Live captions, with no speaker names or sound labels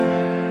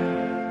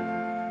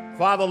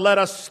Father, let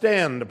us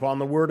stand upon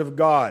the word of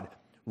God,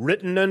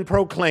 written and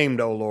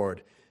proclaimed, O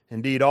Lord.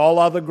 Indeed, all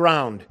other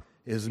ground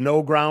is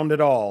no ground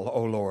at all,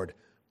 O Lord,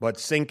 but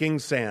sinking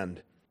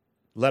sand.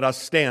 Let us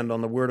stand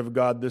on the word of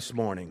God this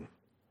morning.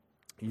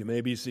 You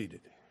may be seated.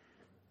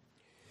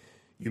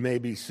 You may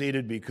be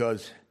seated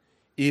because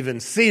even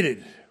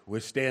seated,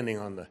 we're standing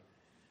on the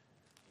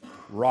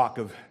rock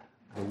of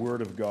the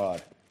word of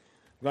God.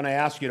 I'm going to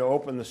ask you to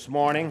open this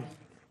morning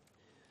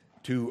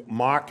to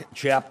Mark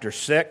chapter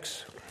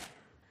 6.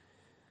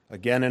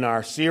 Again, in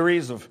our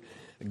series of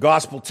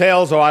gospel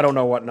tales, I don't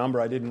know what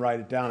number, I didn't write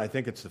it down. I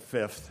think it's the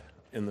 5th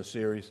in the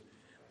series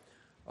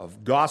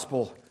of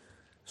gospel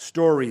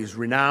stories,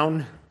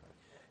 renowned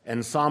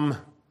and some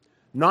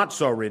not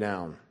so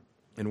renowned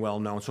and well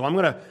known. So I'm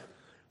going to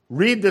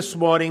read this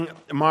morning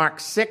Mark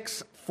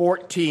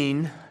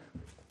 6:14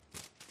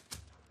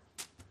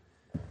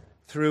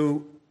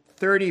 through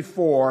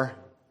 34,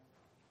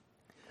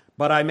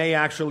 but I may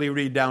actually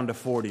read down to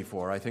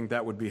 44. I think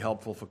that would be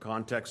helpful for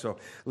context. So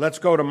let's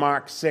go to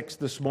Mark 6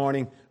 this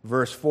morning,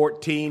 verse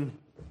 14,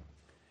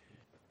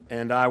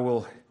 and I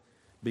will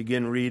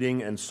begin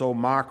reading. And so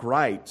Mark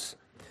writes,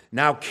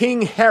 "Now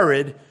King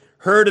Herod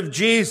heard of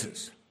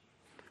Jesus,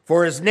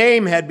 for his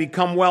name had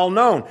become well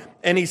known,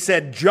 and he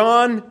said,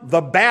 'John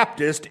the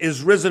Baptist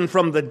is risen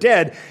from the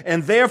dead,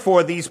 and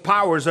therefore these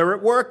powers are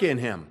at work in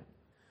him.'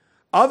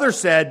 Others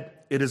said,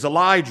 'It is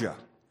Elijah.'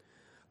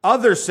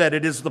 Others said,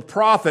 'It is the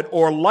prophet,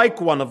 or like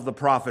one of the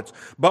prophets.'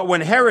 But when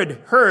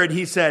Herod heard,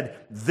 he said,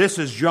 'This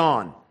is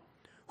John,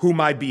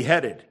 whom I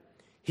beheaded.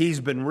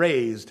 He's been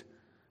raised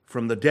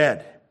from the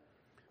dead.'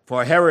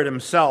 For Herod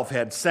himself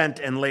had sent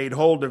and laid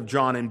hold of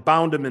John and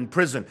bound him in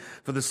prison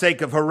for the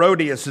sake of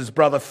Herodias, his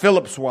brother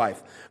Philip's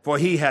wife, for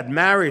he had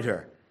married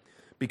her,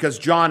 because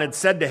John had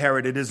said to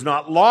Herod, 'It is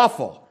not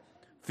lawful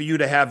for you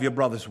to have your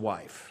brother's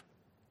wife.'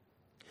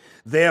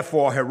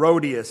 Therefore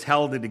Herodias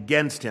held it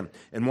against him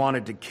and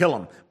wanted to kill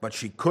him, but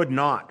she could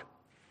not.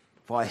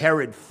 For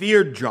Herod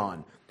feared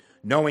John,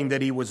 knowing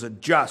that he was a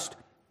just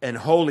and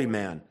holy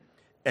man,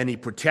 and he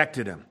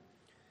protected him.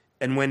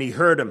 And when he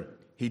heard him,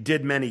 he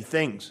did many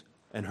things,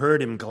 and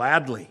heard him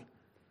gladly.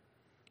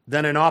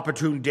 Then an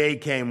opportune day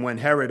came when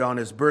Herod on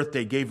his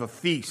birthday gave a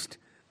feast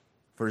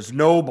for his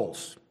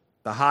nobles,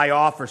 the high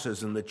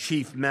officers, and the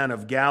chief men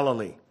of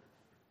Galilee.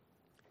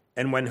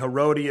 And when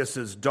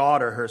Herodias'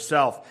 daughter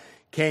herself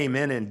came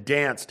in and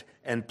danced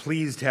and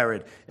pleased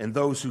Herod and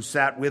those who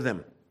sat with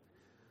him,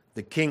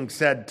 the king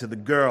said to the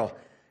girl,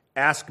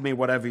 'Ask me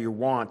whatever you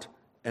want,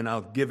 and I'll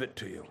give it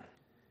to you.'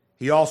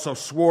 He also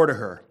swore to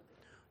her,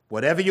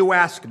 'Whatever you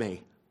ask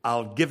me,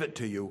 I'll give it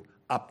to you,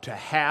 up to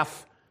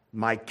half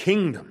my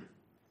kingdom.'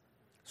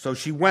 So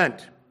she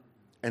went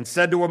and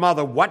said to her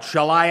mother, 'What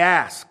shall I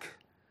ask?'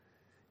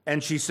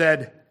 And she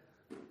said,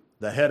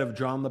 'The head of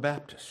John the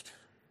Baptist.'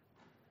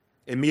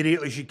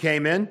 Immediately she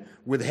came in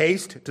with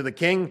haste to the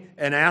king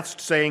and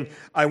asked, saying,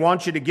 'I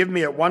want you to give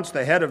me at once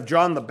the head of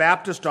John the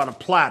Baptist on a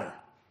platter.'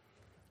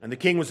 And the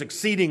king was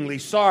exceedingly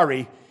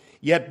sorry,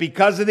 yet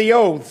because of the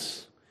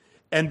oaths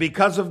and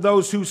because of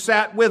those who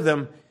sat with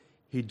him,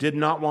 he did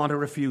not want to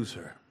refuse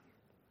her.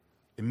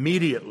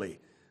 Immediately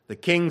the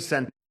king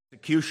sent an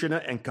executioner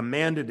and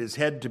commanded his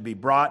head to be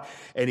brought,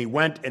 and he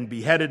went and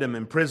beheaded him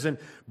in prison,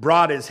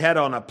 brought his head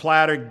on a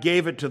platter,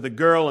 gave it to the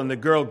girl, and the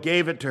girl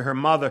gave it to her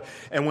mother.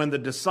 And when the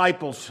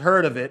disciples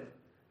heard of it,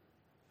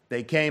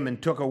 they came and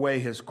took away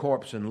his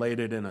corpse and laid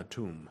it in a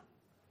tomb.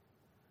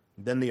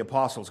 Then the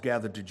apostles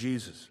gathered to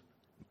Jesus,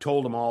 and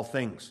told him all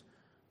things,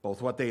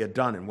 both what they had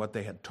done and what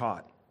they had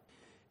taught.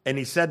 And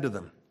he said to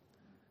them,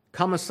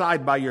 'Come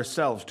aside by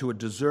yourselves to a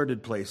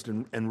deserted place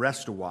and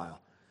rest a while.'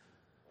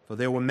 For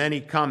there were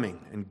many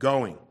coming and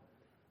going,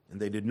 and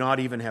they did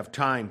not even have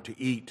time to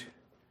eat.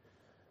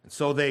 And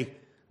so they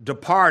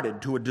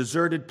departed to a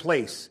deserted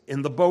place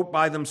in the boat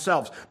by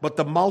themselves. But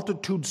the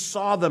multitude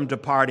saw them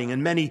departing,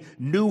 and many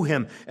knew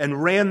him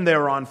and ran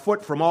there on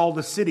foot from all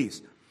the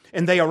cities.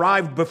 And they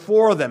arrived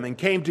before them and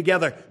came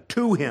together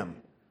to him.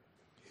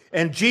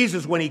 And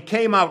Jesus, when he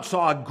came out,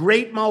 saw a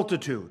great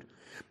multitude,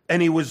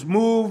 and he was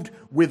moved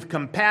with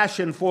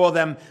compassion for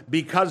them,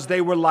 because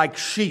they were like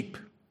sheep,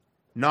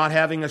 not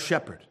having a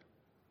shepherd.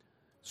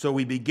 So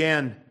he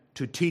began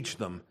to teach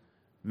them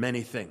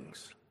many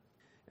things.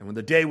 And when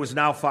the day was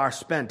now far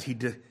spent,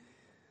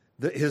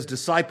 his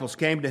disciples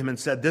came to him and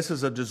said, 'This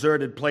is a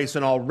deserted place,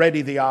 and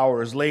already the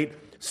hour is late.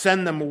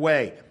 Send them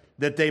away,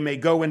 that they may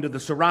go into the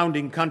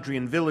surrounding country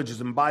and villages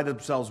and buy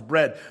themselves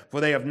bread,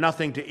 for they have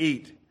nothing to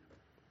eat.'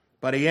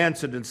 But he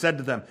answered and said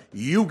to them,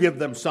 'You give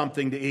them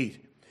something to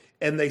eat.'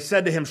 And they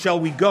said to him, 'Shall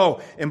we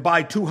go and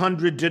buy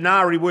 200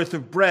 denarii worth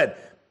of bread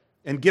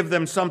and give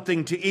them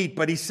something to eat?'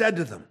 But he said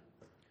to them,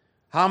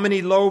 'How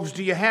many loaves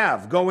do you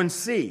have? Go and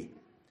see.'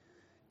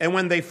 And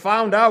when they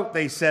found out,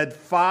 they said,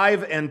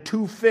 5 and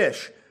 2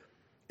 fish.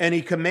 And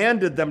he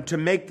commanded them to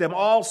make them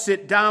all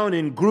sit down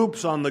in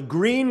groups on the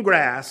green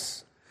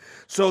grass.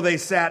 So they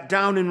sat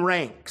down in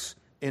ranks,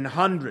 in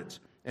hundreds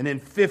and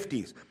in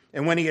 50s.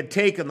 And when he had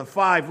taken the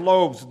 5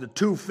 loaves and the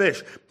 2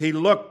 fish, he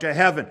looked to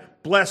heaven,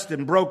 blessed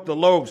and broke the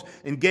loaves,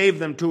 and gave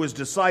them to his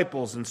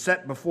disciples and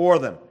set before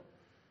them.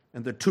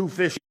 And the 2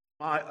 fish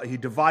he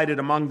divided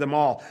among them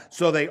all.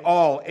 So they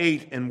all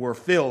ate and were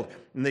filled,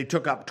 and they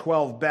took up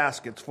 12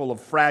 baskets full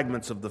of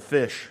fragments of the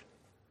fish.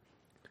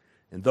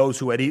 And those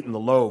who had eaten the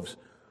loaves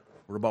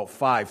were about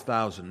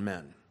 5,000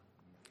 men.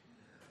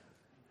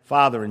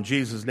 Father, in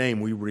Jesus'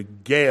 name, we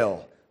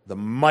regale the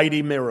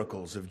mighty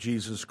miracles of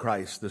Jesus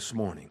Christ this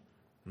morning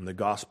in the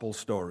gospel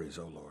stories,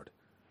 O Lord.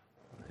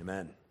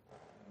 Amen.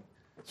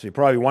 So you're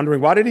probably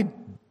wondering, why did he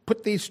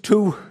put these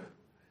 2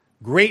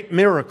 great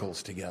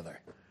miracles together?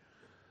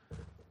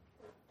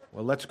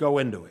 Well, let's go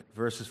into it.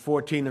 Verses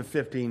 14 and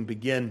 15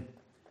 begin.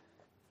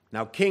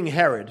 Now King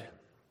Herod,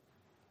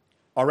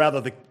 or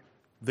rather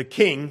the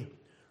king,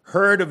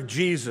 heard of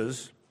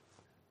Jesus,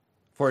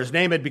 for his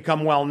name had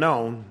become well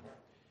known,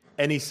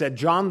 and he said,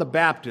 John the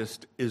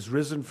Baptist is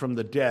risen from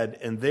the dead,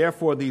 and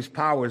therefore these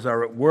powers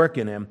are at work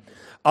in him.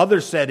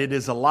 Others said it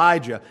is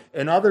Elijah,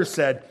 and others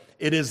said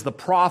it is the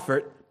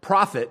prophet,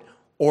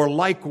 or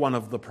like one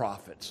of the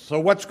prophets. So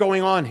what's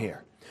going on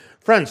here?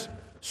 Friends,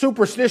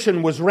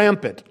 superstition was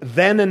rampant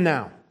then and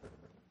now.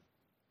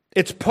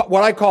 It's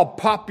what I call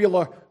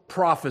popular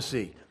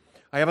prophecy.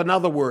 I have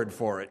another word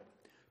for it.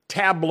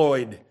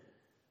 Tabloid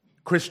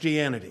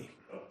Christianity.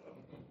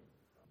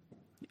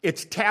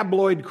 It's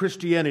tabloid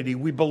Christianity.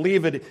 We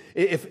believe it.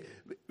 If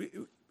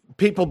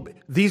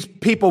these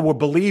people were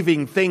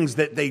believing things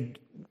that they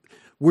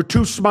were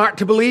too smart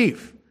to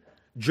believe.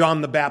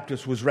 John the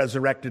Baptist was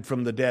resurrected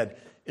from the dead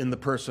in the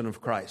person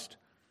of Christ.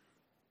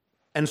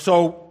 And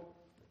so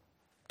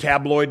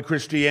tabloid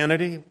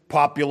Christianity,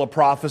 popular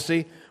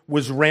prophecy,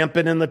 was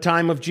rampant in the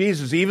time of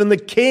Jesus. Even the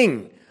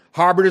king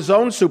harbored his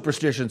own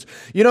superstitions.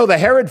 You know, the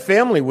Herod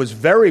family was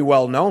very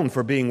well known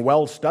for being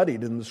well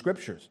studied in the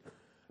Scriptures.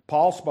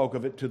 Paul spoke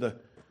of it to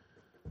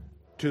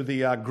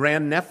the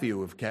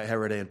grandnephew of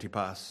Herod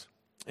Antipas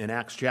in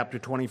Acts chapter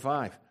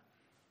 25.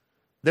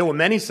 There were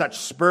many such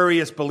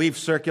spurious beliefs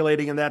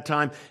circulating in that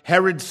time.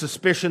 Herod's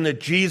suspicion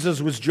that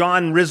Jesus was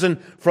John risen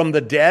from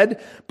the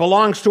dead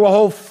belongs to a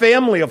whole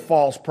family of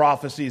false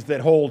prophecies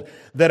that hold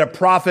that a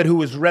prophet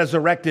who is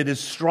resurrected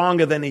is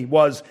stronger than he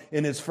was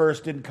in his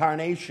first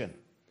incarnation.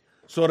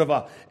 Sort of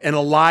an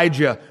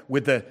Elijah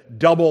with the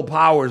double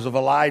powers of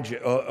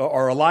Elijah,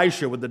 or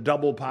Elisha with the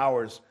double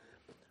powers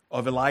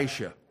of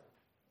Elisha.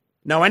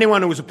 Now,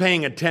 anyone who was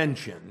paying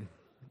attention,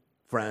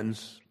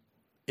 friends,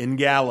 in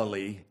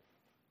Galilee,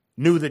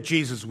 knew that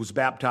Jesus was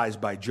baptized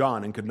by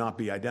John and could not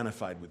be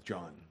identified with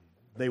John.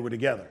 They were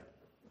together,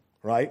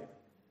 right?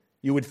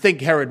 You would think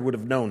Herod would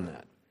have known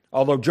that.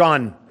 Although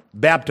John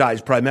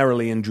baptized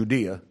primarily in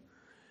Judea,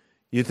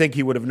 you'd think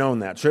he would have known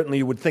that. Certainly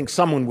you would think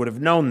someone would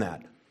have known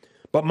that.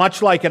 But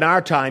much like in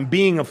our time,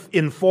 being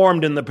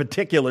informed in the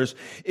particulars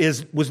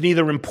was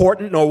neither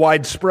important nor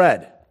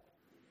widespread.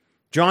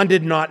 John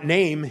did not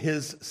name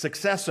his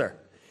successor.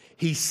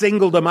 He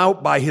singled him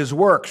out by his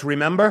works,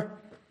 remember?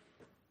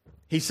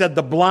 He said,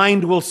 the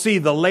blind will see,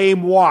 the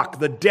lame walk,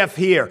 the deaf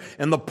hear,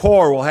 and the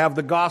poor will have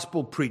the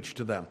gospel preached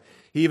to them.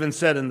 He even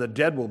said, and the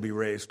dead will be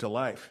raised to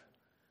life.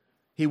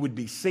 He would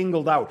be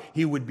singled out.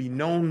 He would be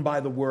known by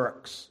the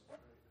works.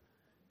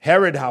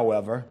 Herod,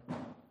 however,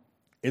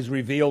 is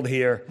revealed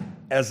here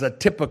as a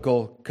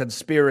typical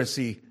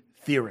conspiracy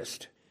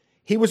theorist.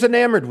 He was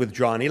enamored with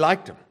John. He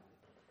liked him.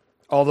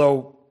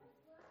 Although,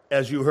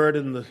 as you heard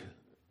in the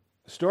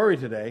story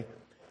today,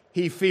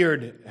 he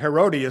feared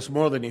Herodias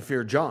more than he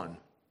feared John.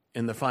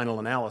 In the final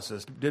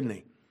analysis, didn't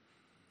he?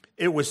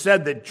 It was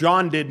said that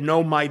John did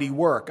no mighty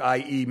work,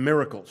 i.e.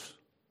 miracles.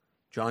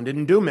 John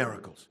didn't do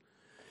miracles.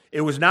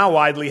 It was now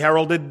widely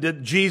heralded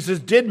that Jesus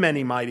did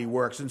many mighty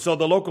works, and so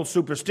the local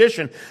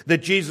superstition that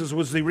Jesus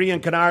was the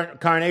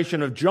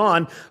reincarnation of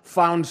John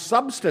found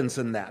substance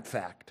in that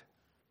fact.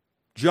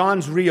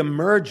 John's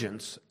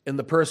reemergence in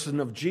the person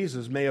of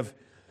Jesus may have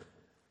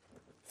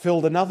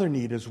filled another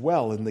need as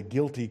well in the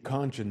guilty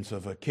conscience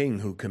of a king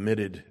who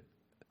committed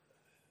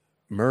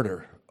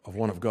murder of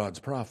one of God's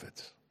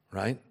prophets,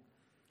 right?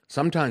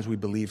 Sometimes we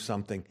believe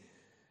something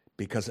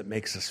because it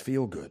makes us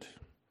feel good.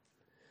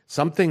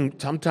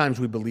 Sometimes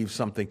we believe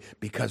something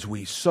because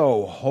we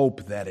so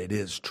hope that it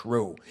is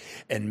true.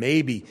 And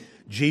maybe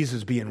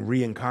Jesus being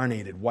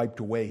reincarnated wiped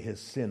away his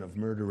sin of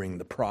murdering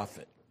the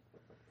prophet.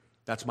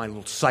 That's my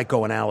little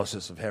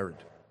psychoanalysis of Herod.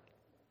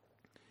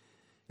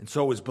 And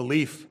so his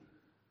belief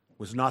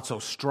was not so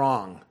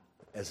strong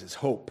as his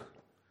hope.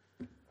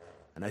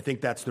 And I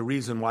think that's the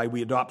reason why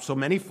we adopt so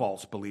many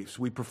false beliefs.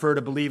 We prefer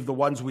to believe the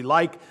ones we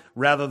like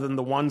rather than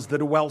the ones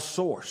that are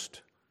well-sourced.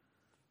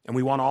 And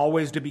we want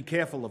always to be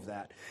careful of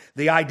that.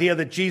 The idea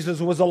that Jesus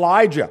was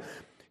Elijah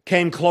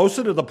came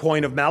closer to the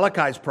point of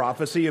Malachi's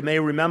prophecy. You may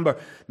remember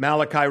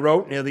Malachi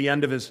wrote near the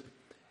end of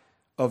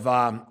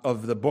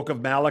the book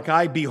of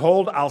Malachi,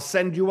 "Behold, I'll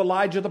send you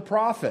Elijah the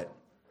prophet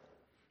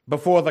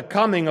before the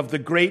coming of the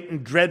great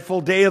and dreadful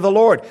day of the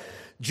Lord."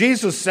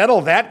 Jesus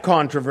settled that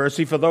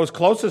controversy for those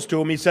closest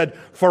to him. He said,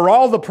 "For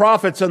all the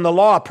prophets and the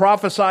law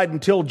prophesied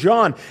until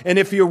John, and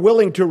if you're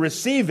willing to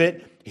receive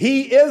it,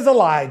 he is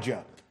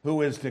Elijah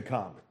who is to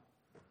come.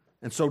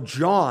 And so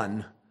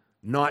John,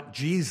 not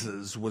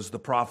Jesus, was the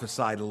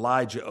prophesied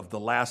Elijah of the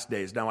last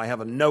days. Now I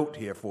have a note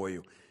here for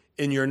you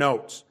in your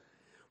notes.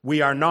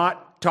 We are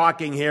not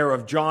talking here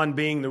of John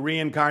being the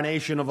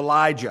reincarnation of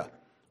Elijah.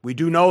 We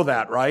do know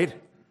that, right?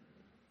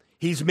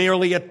 He's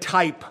merely a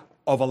type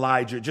of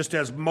Elijah, just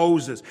as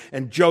Moses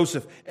and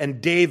Joseph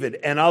and David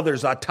and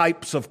others are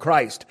types of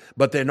Christ,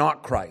 but they're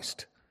not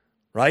Christ,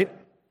 right?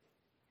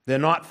 They're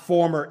not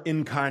former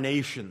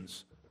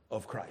incarnations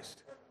of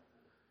Christ.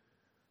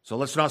 So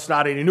let's not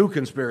start any new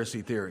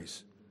conspiracy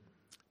theories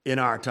in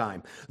our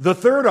time. The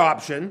third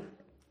option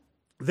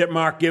that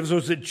Mark gives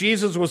was that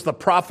Jesus was the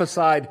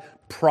prophesied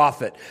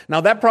prophet. Now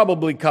that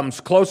probably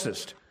comes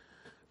closest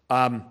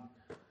to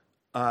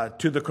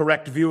the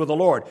correct view of the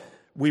Lord.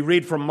 We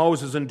read from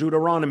Moses in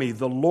Deuteronomy,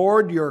 "The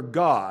Lord your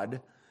God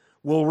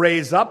will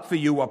raise up for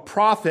you a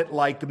prophet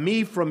like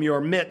me from your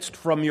midst,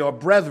 from your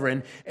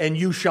brethren, and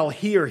you shall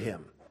hear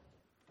him."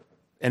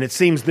 And it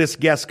seems this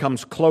guess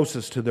comes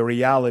closest to the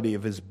reality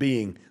of his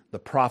being the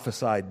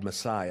prophesied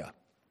Messiah.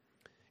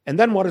 And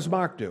then what does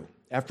Mark do?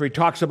 After he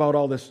talks about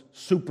all this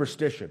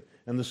superstition,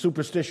 and the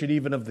superstition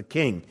even of the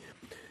king,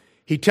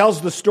 he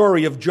tells the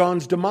story of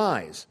John's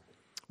demise,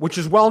 which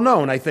is well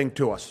known, I think,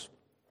 to us.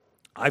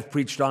 I've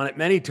preached on it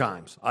many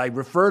times. I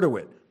refer to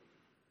it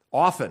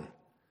often.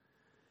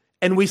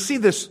 And we see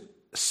this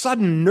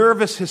sudden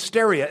nervous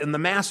hysteria in the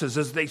masses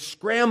as they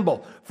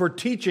scramble for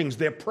teachings.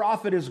 Their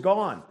prophet is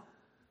gone.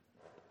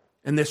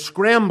 And they're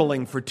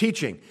scrambling for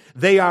teaching.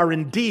 They are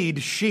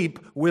indeed sheep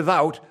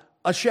without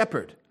a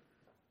shepherd.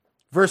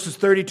 Verses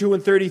 32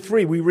 and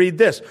 33, we read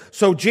this.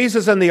 "So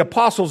Jesus and the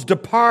apostles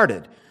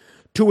departed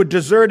to a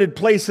deserted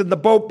place in the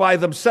boat by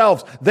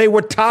themselves. They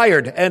were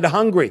tired and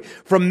hungry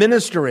from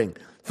ministering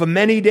for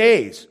many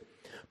days.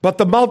 But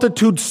the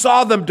multitude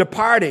saw them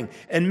departing,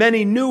 and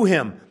many knew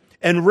him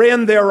and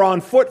ran there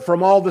on foot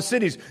from all the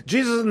cities."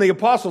 Jesus and the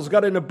apostles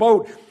got in a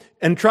boat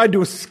and tried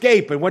to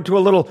escape and went to a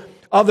little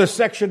other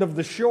section of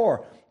the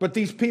shore. But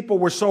these people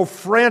were so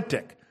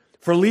frantic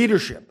for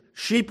leadership,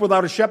 sheep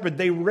without a shepherd,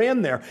 they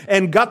ran there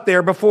and got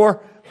there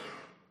before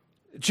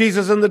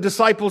Jesus and the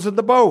disciples in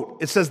the boat.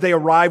 It says they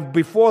arrived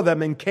before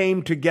them and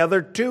came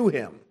together to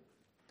him.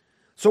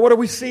 So what are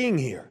we seeing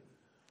here?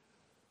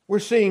 We're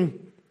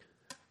seeing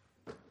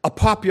a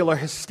popular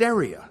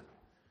hysteria.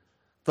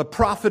 The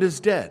prophet is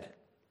dead,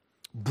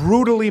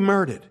 brutally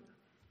murdered.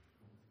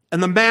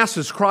 And the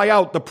masses cry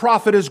out, "The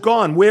prophet is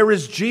gone. Where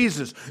is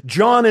Jesus?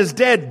 John is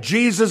dead.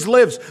 Jesus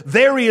lives.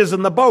 There he is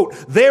in the boat.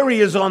 There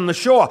he is on the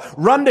shore.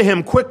 Run to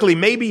him quickly.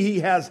 Maybe he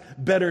has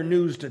better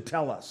news to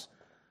tell us."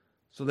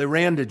 So they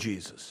ran to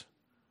Jesus.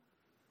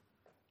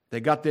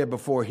 They got there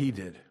before he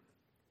did.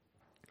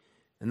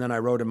 And then I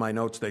wrote in my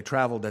notes, they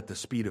traveled at the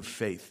speed of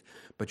faith.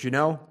 But you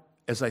know,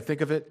 as I think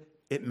of it,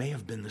 it may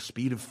have been the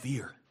speed of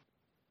fear.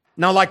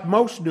 Now, like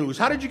most news,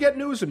 how did you get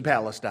news in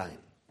Palestine?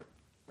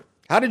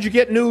 How did you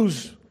get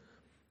news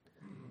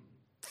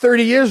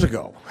 30 years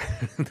ago?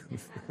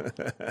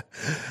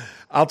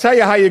 I'll tell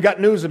you how you got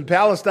news in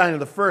Palestine in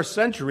the first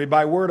century,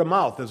 by word of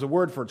mouth. There's a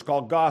word for it. It's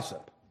called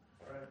gossip.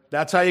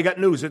 That's how you got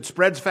news. It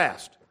spreads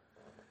fast.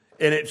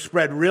 And it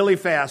spread really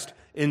fast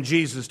in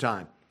Jesus'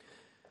 time.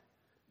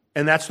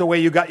 And that's the way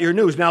you got your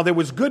news. Now, there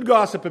was good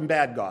gossip and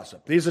bad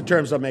gossip. These are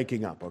terms I'm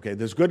making up, okay?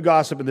 There's good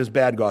gossip and there's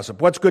bad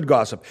gossip. What's good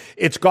gossip?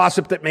 It's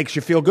gossip that makes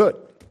you feel good.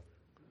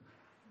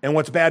 And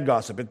what's bad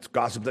gossip? It's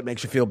gossip that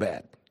makes you feel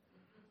bad.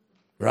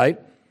 Right?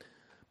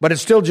 But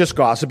it's still just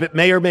gossip. It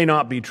may or may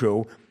not be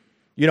true.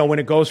 You know, when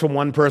it goes from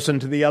one person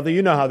to the other,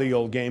 you know how the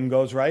old game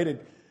goes, right?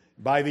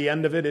 By the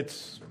end of it,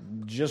 it's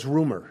just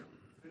rumor.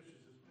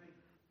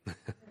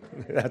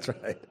 That's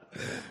right.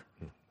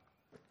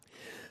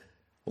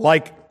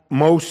 Like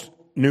most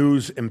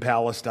news in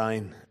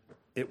Palestine,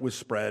 it was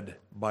spread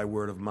by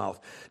word of mouth.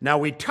 Now,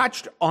 we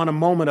touched on a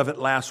moment of it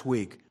last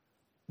week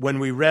when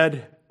we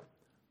read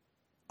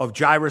of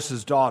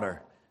Jairus'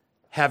 daughter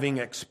having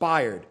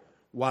expired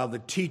while the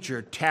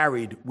teacher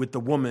tarried with the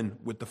woman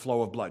with the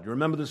flow of blood. You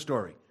remember the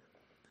story?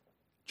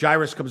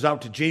 Jairus comes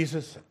out to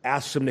Jesus,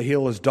 asks him to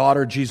heal his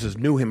daughter. Jesus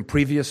knew him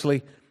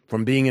previously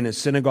from being in his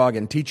synagogue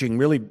and teaching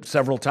really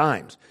several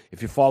times.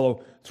 If you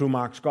follow through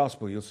Mark's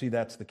gospel, you'll see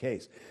that's the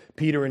case.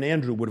 Peter and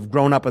Andrew would have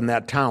grown up in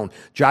that town.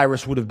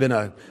 Jairus would have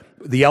been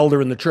the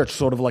elder in the church,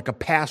 sort of like a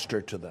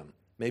pastor to them,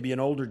 maybe an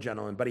older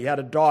gentleman. But he had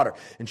a daughter,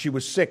 and she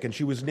was sick, and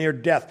she was near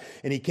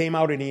death. And he came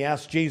out and he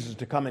asked Jesus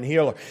to come and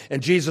heal her.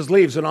 And Jesus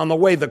leaves, and on the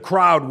way, the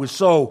crowd was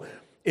so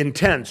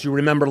intense. You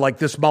remember, like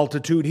this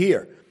multitude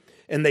here.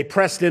 And they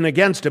pressed in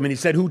against him, and he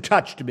said, "Who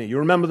touched me?" You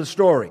remember the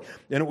story.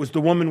 And it was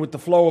the woman with the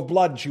flow of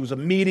blood. She was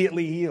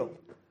immediately healed.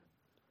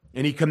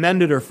 And he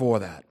commended her for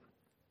that.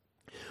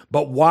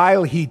 But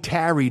while he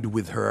tarried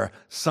with her,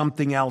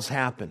 something else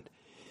happened.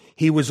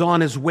 He was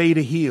on his way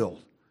to heal,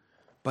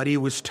 but he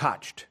was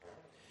touched.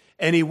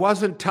 And he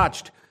wasn't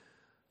touched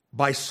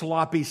by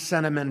sloppy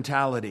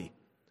sentimentality.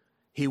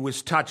 He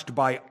was touched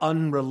by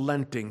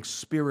unrelenting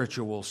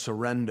spiritual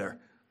surrender.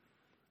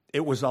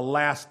 It was a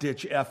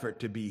last-ditch effort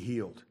to be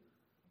healed.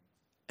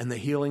 And the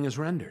healing is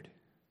rendered.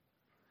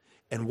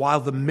 And while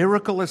the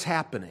miracle is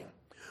happening,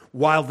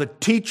 while the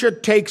teacher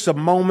takes a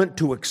moment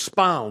to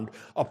expound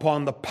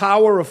upon the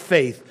power of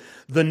faith,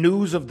 the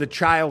news of the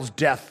child's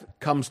death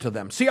comes to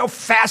them. See how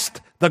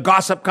fast the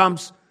gossip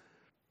comes?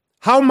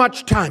 How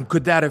much time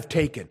could that have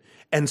taken?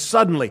 And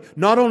suddenly,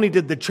 not only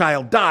did the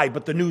child die,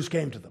 but the news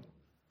came to them.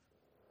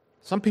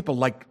 Some people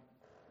like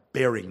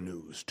bearing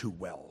news too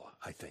well,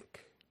 I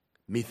think.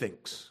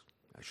 Methinks,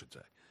 I should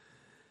say.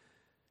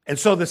 And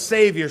so the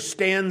Savior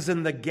stands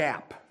in the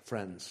gap,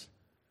 friends,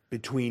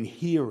 between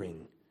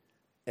hearing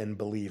and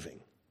believing.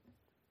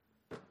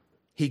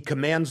 He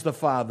commands the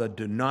Father,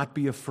 do not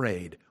be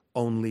afraid,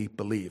 only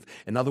believe.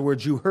 In other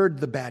words, you heard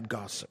the bad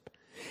gossip.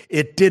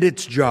 It did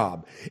its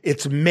job.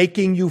 It's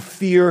making you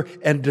fear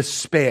and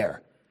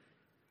despair.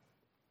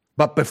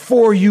 But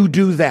before you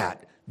do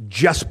that,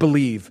 just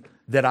believe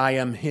that I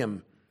am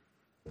Him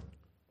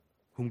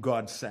whom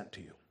God sent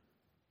to you.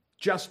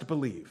 Just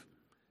believe.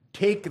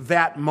 Take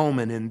that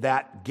moment in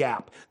that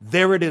gap.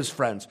 There it is,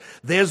 friends.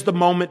 There's the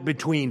moment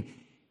between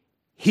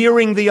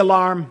hearing the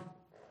alarm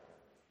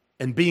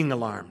and being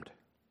alarmed.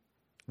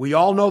 We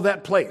all know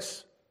that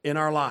place in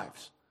our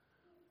lives.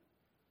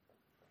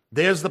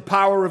 There's the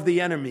power of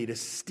the enemy to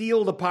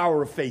steal the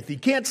power of faith. He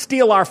can't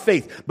steal our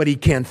faith, but he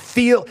can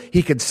steal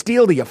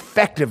the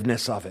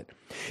effectiveness of it.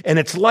 And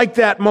it's like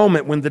that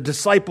moment when the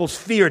disciples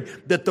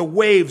feared that the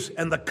waves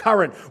and the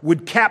current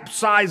would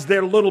capsize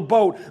their little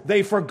boat.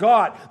 They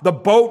forgot the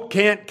boat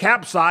can't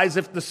capsize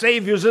if the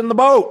Savior's in the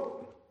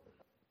boat.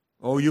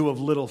 Oh, you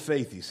of little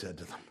faith, he said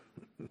to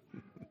them.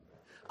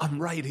 I'm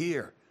right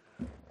here.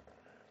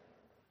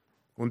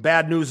 When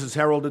bad news is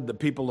heralded, the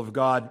people of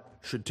God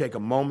should take a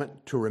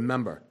moment to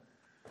remember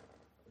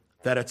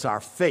that it's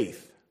our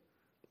faith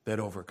that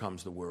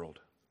overcomes the world.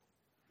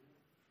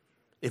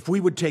 If we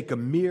would take a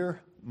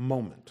mere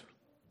moment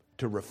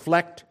to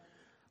reflect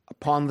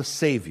upon the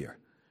Savior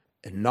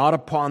and not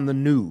upon the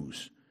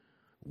news,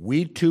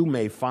 we too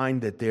may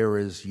find that there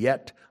is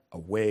yet a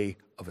way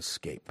of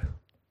escape.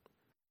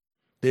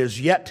 There's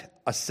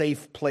yet a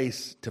safe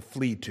place to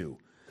flee to.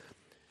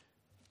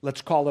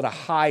 Let's call it a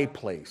high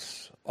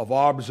place of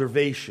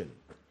observation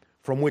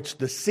from which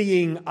the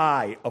seeing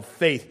eye of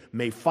faith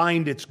may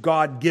find its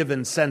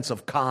God-given sense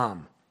of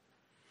calm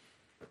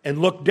and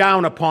look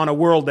down upon a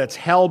world that's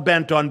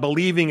hell-bent on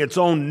believing its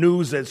own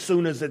news as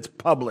soon as it's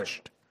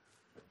published,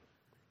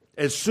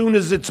 as soon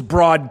as it's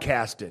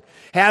broadcasted.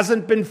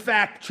 Hasn't been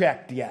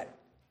fact-checked yet.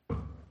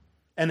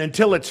 And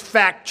until it's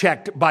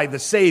fact-checked by the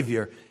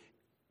Savior,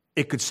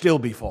 it could still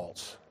be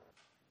false.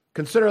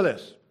 Consider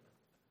this.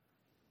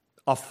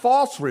 A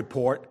false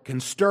report can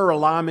stir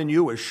alarm in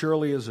you as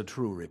surely as a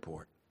true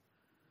report.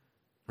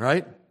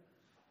 Right?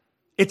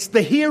 It's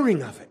the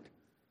hearing of it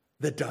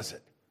that does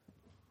it.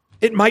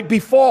 It might be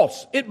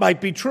false. It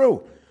might be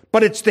true.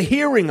 But it's the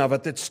hearing of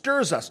it that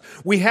stirs us.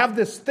 We have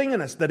this thing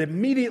in us that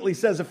immediately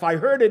says, if I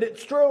heard it,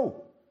 it's true.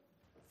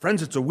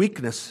 Friends, it's a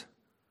weakness.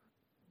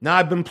 Now,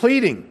 I've been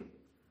pleading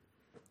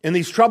in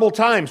these troubled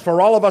times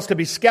for all of us to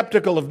be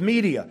skeptical of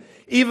media,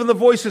 even the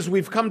voices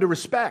we've come to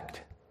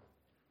respect.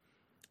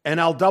 And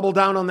I'll double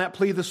down on that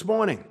plea this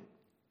morning.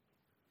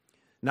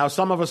 Now,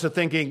 some of us are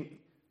thinking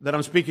that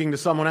I'm speaking to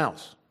someone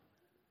else.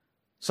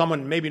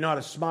 Someone maybe not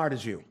as smart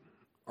as you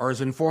or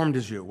as informed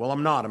as you. Well,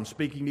 I'm not. I'm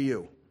speaking to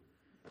you.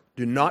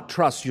 Do not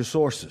trust your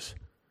sources.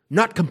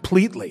 Not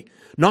completely.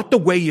 Not the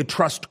way you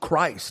trust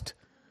Christ.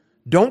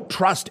 Don't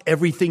trust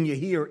everything you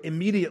hear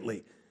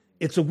immediately.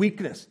 It's a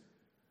weakness.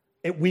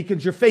 It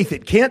weakens your faith.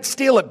 It can't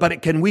steal it, but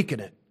it can weaken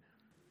it.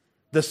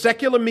 The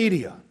secular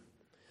media,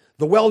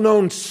 the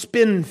well-known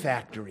spin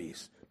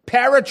factories,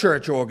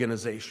 parachurch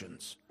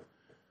organizations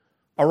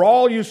are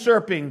all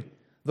usurping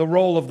the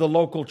role of the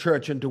local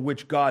church into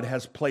which God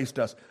has placed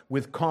us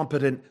with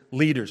competent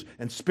leaders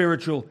and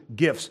spiritual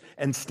gifts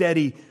and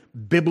steady,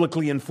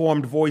 biblically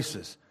informed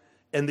voices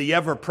and the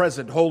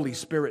ever-present Holy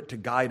Spirit to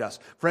guide us.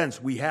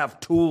 Friends, we have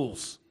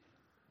tools,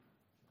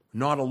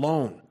 not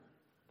alone.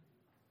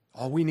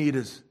 All we need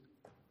is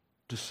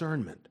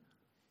discernment.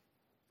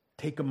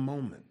 Take a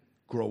moment.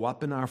 Grow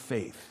up in our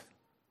faith.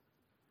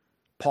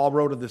 Paul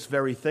wrote of this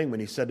very thing when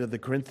he said to the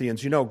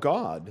Corinthians,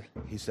 God,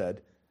 he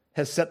said,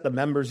 has set the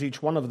members,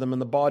 each one of them, in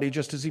the body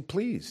just as he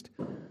pleased.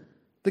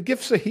 The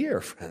gifts are here,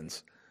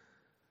 friends.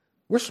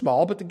 We're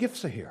small, but the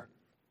gifts are here.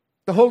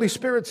 The Holy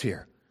Spirit's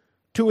here.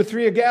 2 or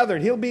 3 are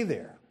gathered, he'll be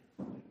there.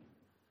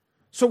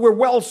 So we're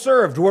well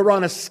served. We're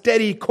on a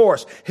steady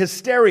course.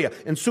 Hysteria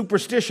and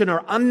superstition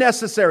are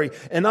unnecessary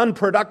and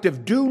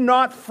unproductive. Do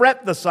not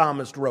fret, the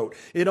psalmist wrote.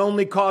 It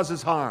only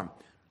causes harm.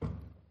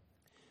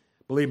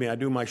 Believe me, I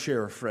do my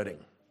share of fretting.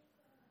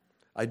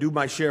 I do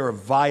my share of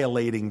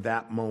violating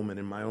that moment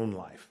in my own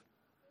life.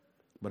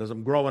 But as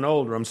I'm growing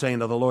older, I'm saying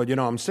to the Lord,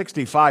 I'm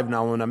 65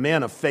 now. I'm a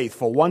man of faith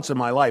for once in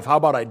my life. How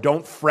about I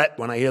don't fret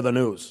when I hear the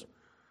news?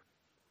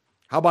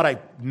 How about I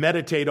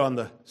meditate on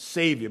the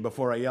Savior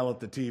before I yell at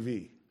the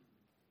TV?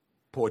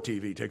 Poor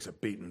TV takes a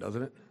beating,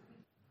 doesn't it?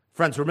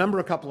 Friends, remember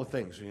a couple of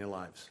things in your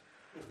lives.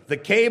 The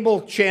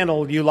cable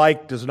channel you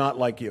like does not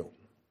like you.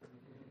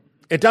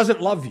 It doesn't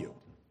love you.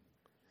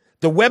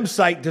 The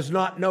website does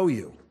not know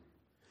you.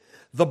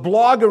 The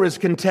blogger is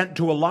content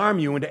to alarm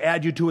you and to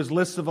add you to his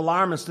list of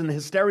alarmists and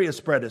hysteria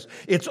spreaders.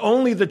 It's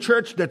only the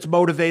church that's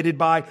motivated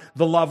by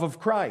the love of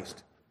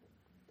Christ.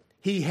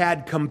 He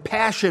had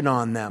compassion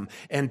on them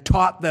and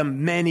taught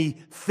them many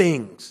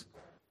things.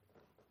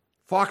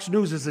 Fox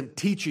News isn't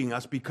teaching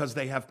us because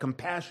they have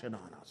compassion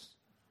on us.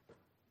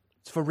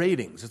 It's for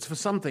ratings. It's for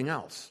something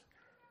else.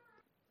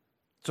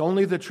 It's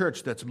only the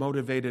church that's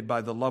motivated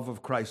by the love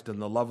of Christ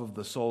and the love of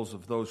the souls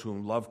of those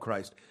who love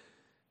Christ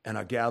and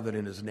are gathered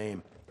in his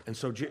name. And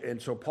so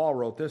Paul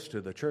wrote this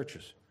to the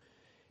churches.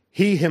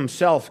 He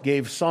himself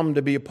gave some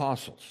to be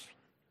apostles,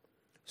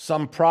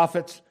 some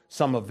prophets,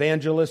 some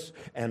evangelists,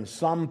 and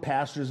some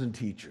pastors and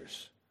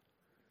teachers,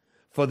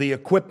 for the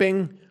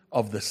equipping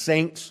of the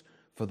saints,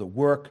 for the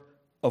work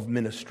of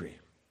ministry,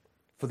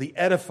 for the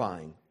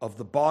edifying of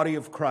the body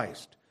of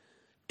Christ,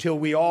 till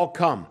we all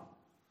come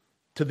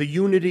to the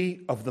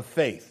unity of the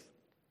faith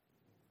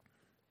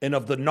and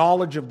of the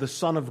knowledge of the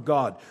Son of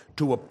God,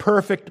 to a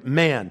perfect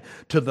man,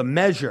 to the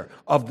measure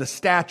of the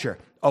stature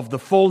of the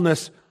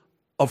fullness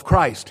of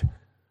Christ,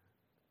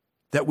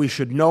 that we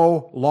should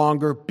no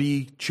longer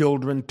be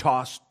children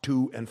tossed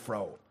to and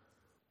fro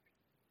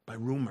by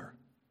rumor,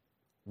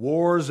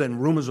 wars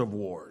and rumors of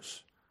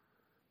wars,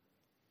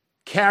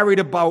 carried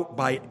about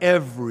by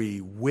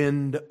every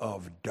wind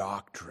of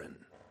doctrine.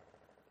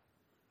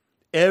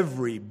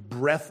 Every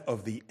breath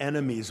of the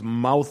enemy's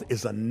mouth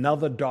is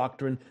another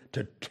doctrine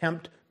to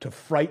tempt, to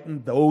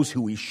frighten those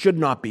who he should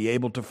not be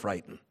able to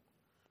frighten.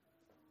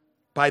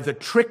 By the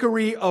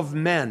trickery of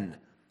men,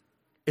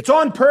 it's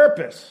on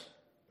purpose,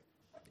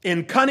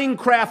 in cunning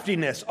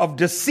craftiness, of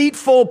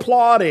deceitful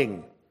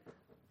plotting.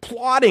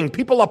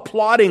 People are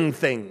plotting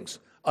things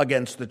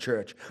against the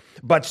church.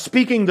 But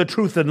speaking the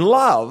truth in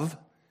love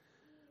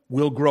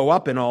will grow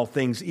up in all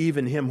things,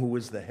 even him who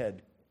is the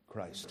head,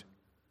 Christ.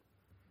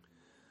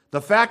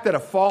 The fact that a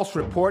false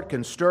report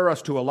can stir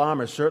us to alarm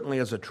as certainly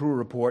as a true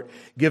report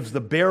gives the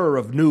bearer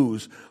of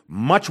news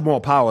much more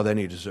power than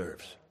he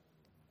deserves.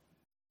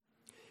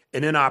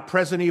 And in our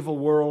present evil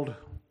world,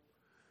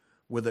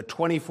 with a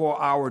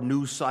 24-hour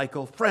news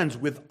cycle, friends,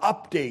 with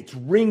updates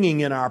ringing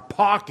in our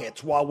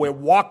pockets while we're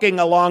walking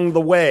along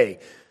the way.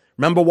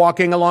 Remember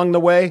walking along the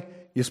way?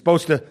 You're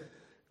supposed to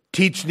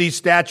teach these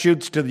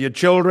statutes to your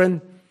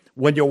children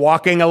when you're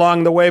walking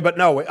along the way, but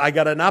no, I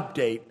got an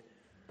update.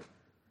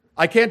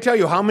 I can't tell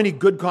you how many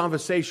good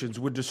conversations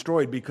were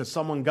destroyed because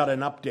someone got an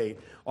update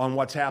on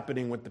what's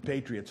happening with the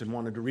Patriots and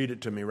wanted to read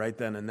it to me right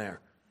then and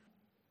there.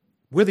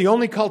 We're the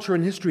only culture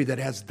in history that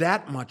has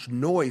that much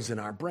noise in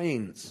our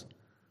brains.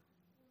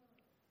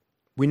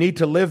 We need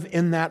to live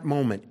in that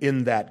moment,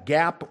 in that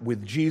gap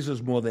with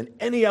Jesus more than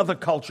any other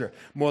culture,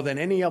 more than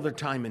any other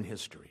time in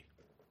history.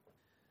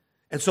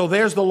 And so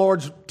there's the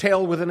Lord's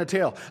tale within a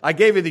tale. I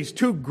gave you these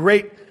two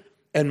great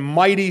and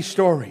mighty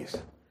stories.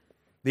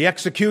 The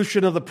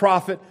execution of the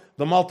prophet,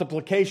 the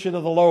multiplication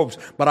of the loaves.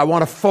 But I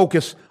want to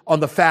focus on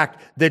the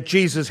fact that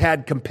Jesus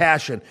had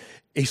compassion.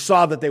 He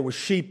saw that they were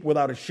sheep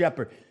without a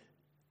shepherd,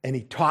 and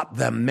he taught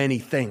them many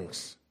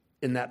things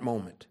in that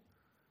moment.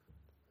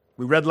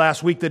 We read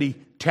last week that he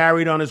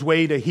tarried on his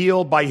way to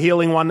heal by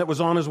healing one that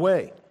was on his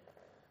way.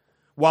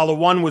 While the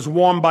one was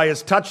warmed by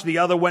his touch, the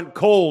other went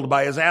cold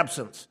by his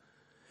absence.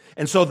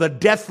 And so the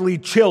deathly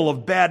chill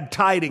of bad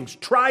tidings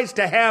tries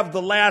to have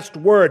the last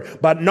word,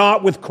 but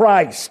not with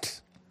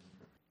Christ.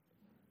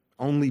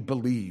 Only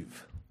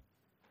believe,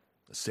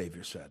 the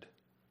Savior said.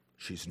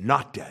 She's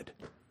not dead,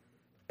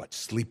 but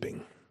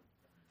sleeping.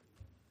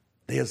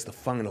 There's the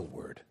final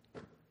word.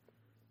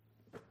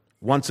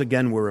 Once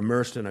again, we're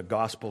immersed in a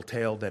gospel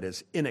tale that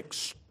is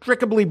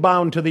inextricably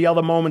bound to the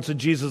other moments of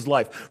Jesus'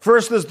 life.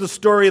 First, there's the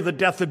story of the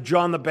death of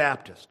John the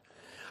Baptist,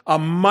 a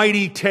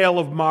mighty tale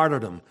of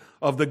martyrdom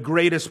of the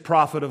greatest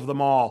prophet of them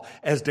all,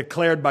 as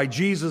declared by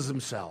Jesus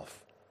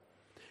himself.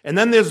 And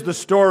then there's the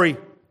story,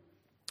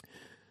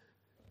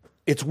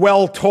 it's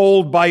well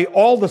told by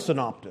all the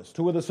synoptists.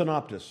 Who are the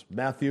synoptists?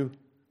 Matthew,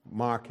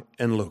 Mark,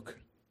 and Luke,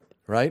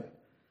 right?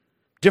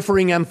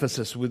 Differing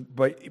emphasis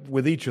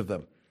with each of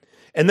them.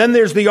 And then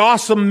there's the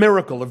awesome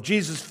miracle of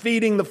Jesus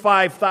feeding the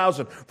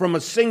 5,000 from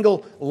a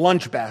single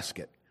lunch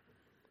basket.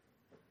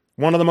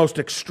 One of the most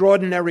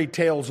extraordinary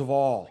tales of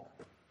all.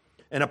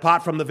 And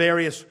apart from the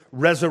various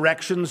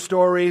resurrection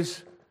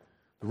stories,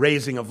 the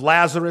raising of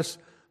Lazarus,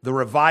 the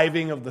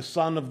reviving of the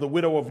son of the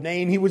widow of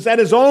Nain, he was at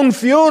his own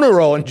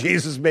funeral and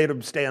Jesus made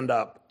him stand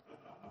up.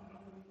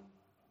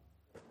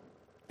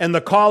 And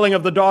the calling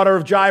of the daughter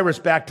of Jairus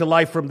back to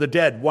life from the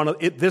dead.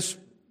 This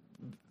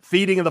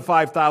feeding of the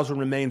 5,000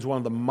 remains one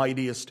of the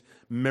mightiest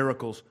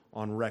miracles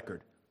on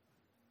record.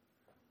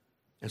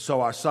 And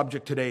so our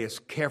subject today is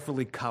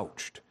carefully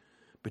couched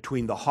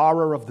between the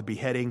horror of the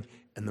beheading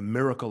and the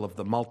miracle of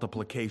the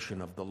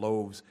multiplication of the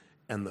loaves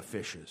and the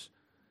fishes.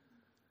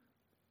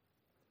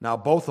 Now,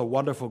 both are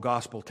wonderful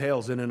gospel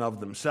tales in and of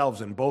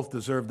themselves, and both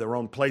deserve their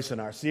own place in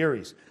our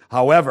series.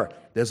 However,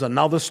 there's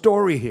another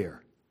story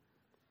here.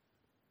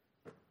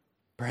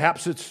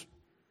 Perhaps it's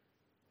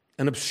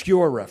an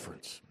obscure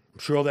reference. I'm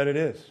sure that it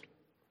is.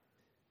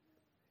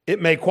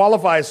 It may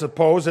qualify, I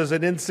suppose, as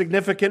an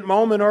insignificant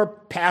moment or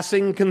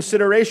passing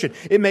consideration.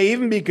 It may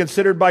even be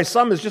considered by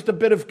some as just a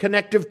bit of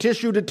connective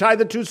tissue to tie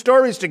the two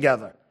stories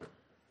together.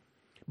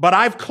 But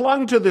I've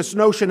clung to this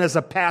notion as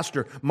a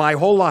pastor my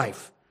whole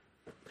life.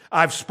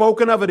 I've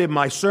spoken of it in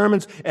my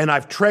sermons, and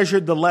I've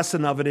treasured the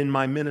lesson of it in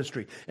my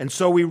ministry. And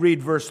so we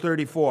read verse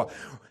 34.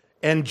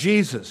 And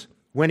Jesus,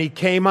 when he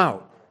came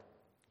out,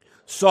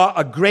 saw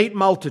a great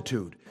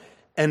multitude,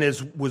 and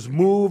was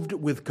moved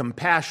with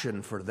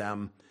compassion for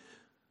them,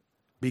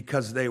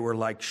 because they were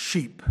like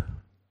sheep,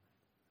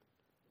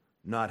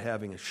 not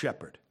having a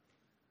shepherd.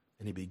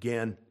 And he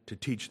began to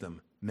teach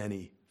them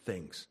many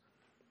things.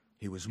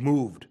 He was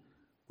moved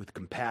with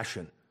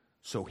compassion,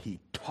 so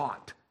he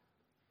taught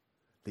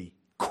the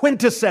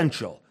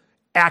quintessential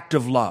act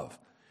of love.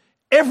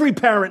 Every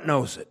parent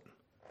knows it.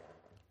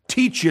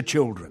 Teach your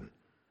children.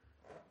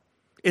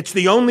 It's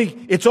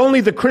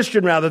only the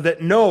Christian, rather,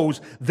 that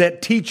knows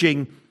that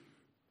teaching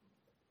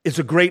is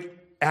a great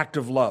act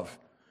of love.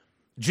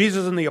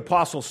 Jesus and the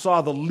apostles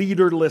saw the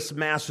leaderless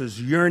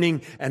masses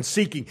yearning and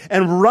seeking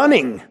and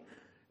running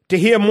to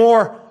hear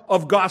more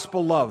of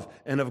gospel love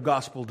and of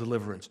gospel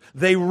deliverance.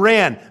 They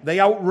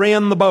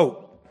outran the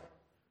boat.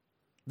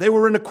 They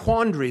were in a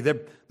quandary.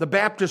 The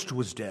Baptist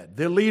was dead.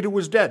 Their leader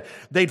was dead.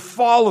 They'd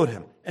followed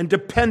him and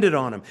depended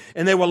on him.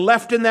 And they were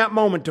left in that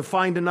moment to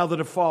find another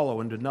to follow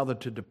and another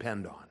to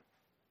depend on.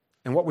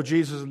 And what were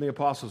Jesus and the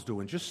apostles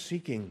doing? Just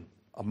seeking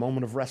a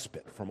moment of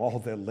respite from all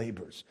their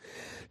labors.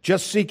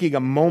 Just seeking a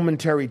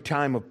momentary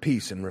time of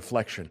peace and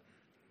reflection.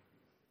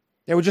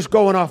 They were just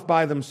going off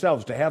by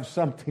themselves to have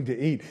something to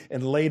eat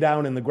and lay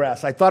down in the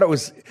grass. I thought it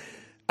was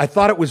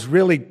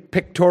really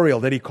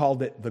pictorial that he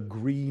called it the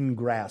green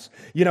grass.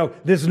 You know,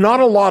 there's not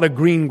a lot of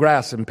green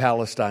grass in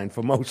Palestine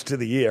for most of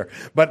the year,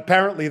 but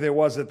apparently there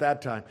was at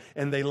that time.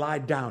 And they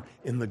lied down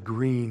in the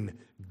green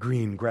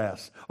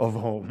grass of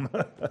home.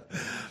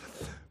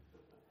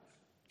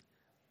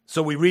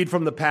 So we read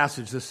from the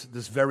passage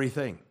this very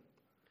thing.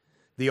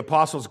 The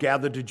apostles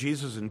gathered to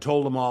Jesus and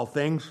told him all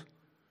things,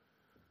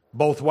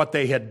 both what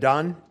they had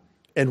done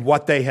and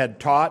what they had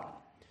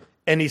taught.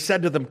 And he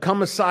said to them,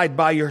 "Come aside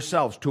by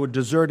yourselves to a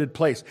deserted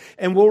place,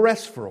 and we'll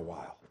rest for a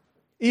while."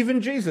 Even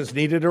Jesus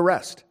needed a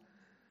rest.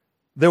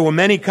 There were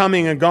many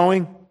coming and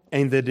going,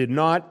 and they did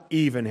not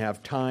even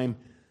have time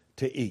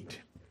to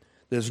eat.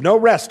 There's no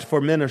rest for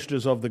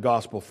ministers of the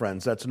gospel,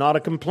 friends. That's not a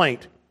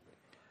complaint.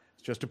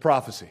 It's just a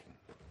prophecy.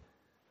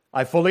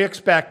 I fully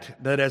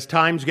expect that as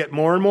times get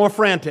more and more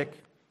frantic,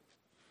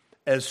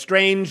 as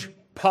strange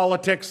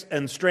politics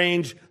and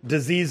strange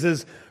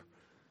diseases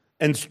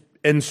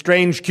and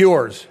strange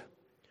cures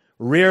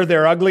rear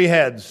their ugly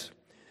heads,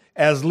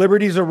 as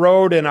liberties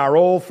erode and our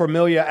old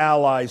familiar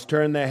allies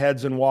turn their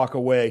heads and walk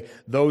away,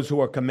 those who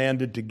are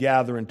commanded to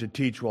gather and to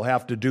teach will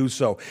have to do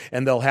so,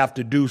 and they'll have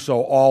to do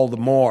so all the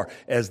more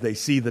as they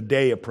see the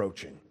day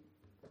approaching,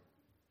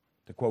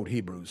 to quote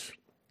Hebrews.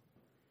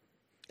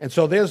 And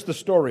so there's the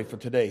story for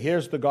today.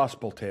 Here's the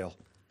gospel tale.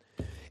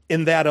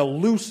 In that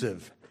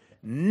elusive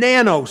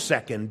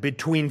nanosecond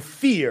between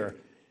fear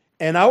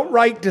and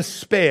outright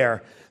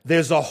despair,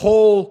 there's a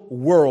whole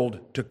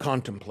world to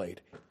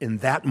contemplate in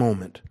that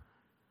moment.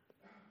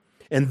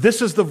 And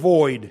this is the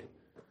void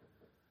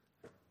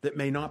that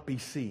may not be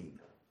seen.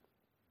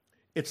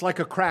 It's like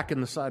a crack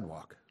in the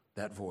sidewalk,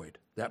 that void,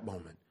 that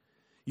moment.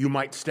 You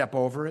might step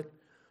over it,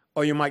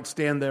 or you might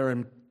stand there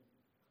and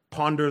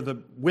ponder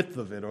the width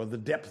of it or the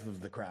depth of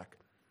the crack.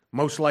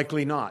 Most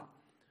likely not.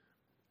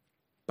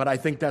 But I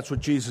think that's what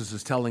Jesus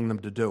is telling them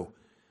to do.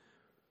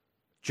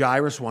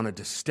 Jairus wanted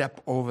to step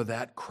over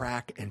that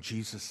crack, and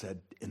Jesus said,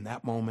 in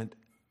that moment,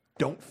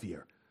 don't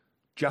fear.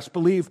 Just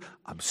believe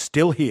I'm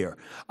still here.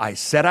 I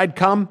said I'd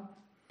come.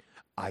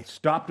 I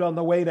stopped on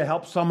the way to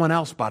help someone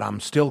else, but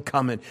I'm still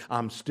coming.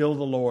 I'm still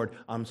the Lord.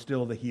 I'm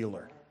still the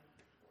healer.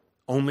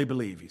 Only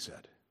believe, he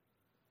said.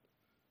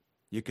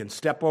 You can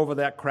step over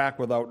that crack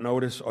without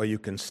notice, or you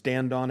can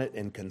stand on it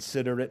and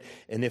consider it.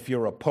 And if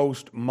you're a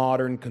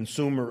postmodern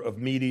consumer of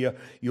media,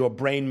 your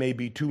brain may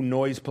be too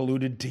noise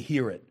polluted to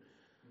hear it.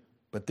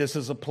 But this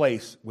is a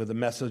place where the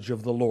message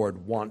of the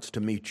Lord wants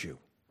to meet you.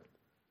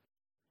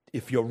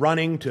 If you're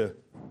running to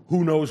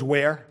who knows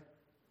where,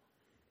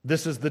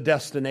 this is the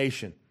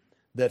destination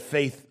that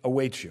faith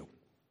awaits you.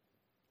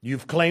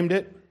 You've claimed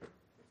it,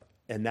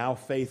 and now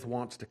faith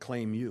wants to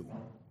claim you.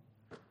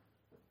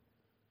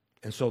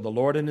 And so the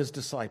Lord and his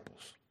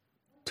disciples,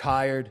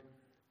 tired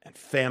and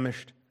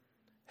famished,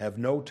 have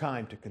no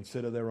time to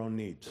consider their own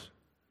needs.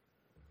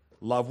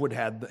 Love would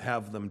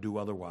have them do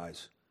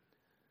otherwise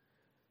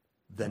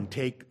than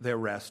take their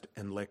rest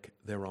and lick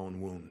their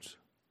own wounds.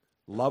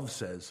 Love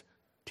says,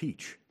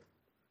 teach.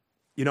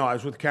 You know, I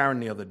was with Karen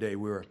the other day.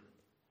 We were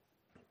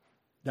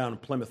down in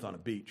Plymouth on a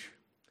beach.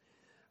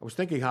 I was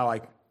thinking how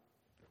I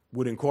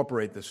would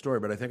incorporate this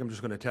story, but I think I'm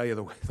just going to tell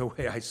you the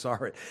way I saw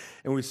it.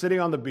 And we're sitting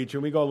on the beach,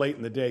 and we go late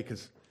in the day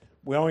because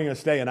we're only going to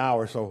stay an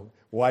hour, so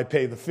why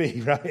pay the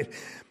fee, right?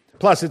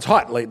 Plus, it's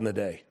hot late in the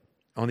day.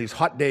 On these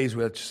hot days,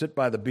 we sit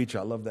by the beach.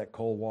 I love that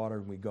cold water,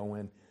 and we go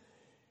in.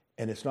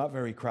 And it's not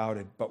very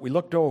crowded, but we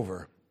looked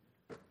over,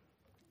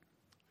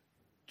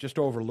 just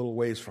over a little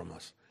ways from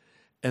us.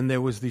 And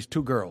there was these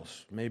two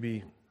girls,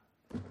 maybe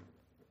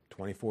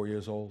 24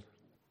 years old.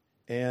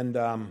 And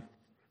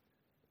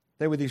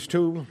they were these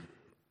two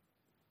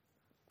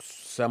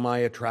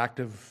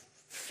semi-attractive,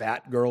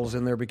 fat girls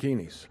in their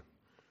bikinis.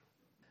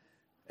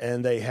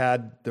 And they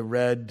had the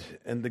red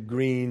and the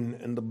green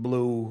and the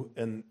blue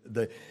and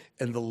the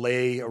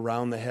lei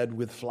around the head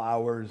with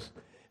flowers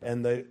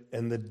and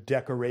the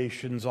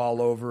decorations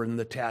all over and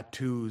the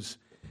tattoos.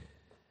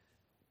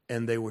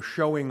 And they were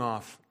showing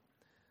off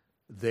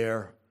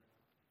their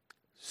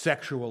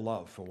sexual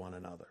love for one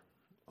another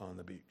on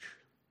the beach.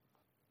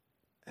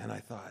 And I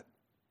thought,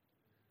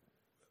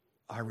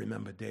 I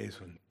remember days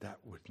when that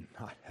would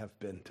not have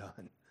been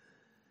done.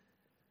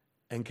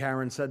 And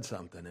Karen said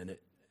something,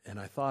 and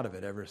I thought of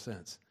it ever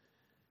since.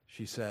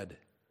 She said,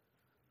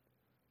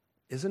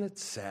 isn't it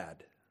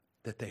sad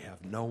that they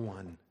have no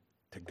one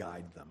to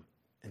guide them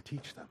and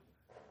teach them?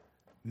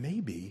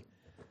 Maybe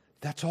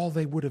that's all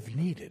they would have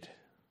needed.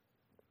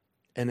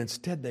 And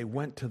instead they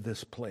went to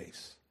this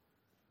place.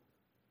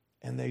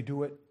 And they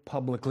do it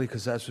publicly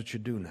because that's what you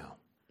do now.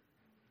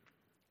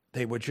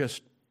 They were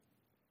just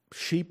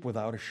sheep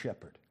without a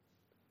shepherd.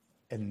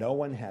 And no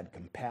one had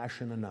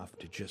compassion enough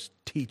to just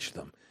teach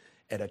them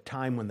at a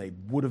time when they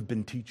would have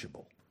been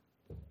teachable.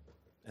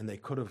 And they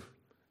could have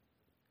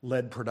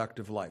led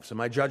productive lives.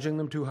 Am I judging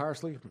them too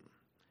harshly?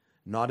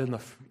 Not in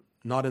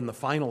the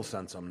final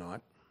sense, I'm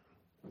not.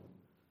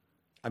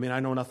 I mean, I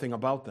know nothing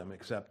about them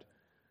except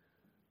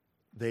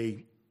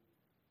they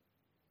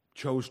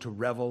chose to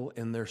revel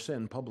in their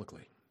sin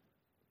publicly.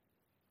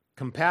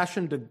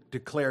 Compassion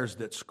declares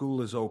that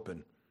school is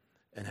open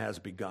and has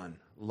begun.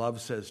 Love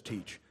says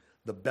teach.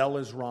 The bell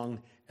is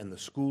rung and the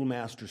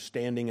schoolmaster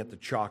standing at the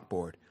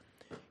chalkboard.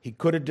 He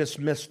could have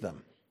dismissed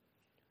them,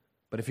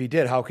 but if he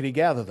did, how could he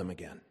gather them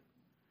again?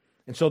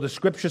 And so the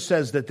scripture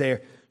says that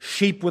they're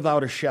sheep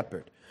without a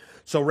shepherd.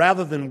 So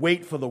rather than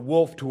wait for the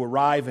wolf to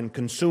arrive and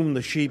consume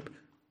the sheep,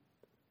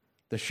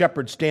 the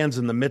shepherd stands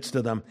in the midst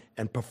of them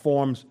and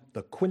performs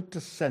the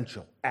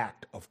quintessential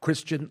act of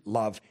Christian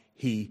love.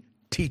 He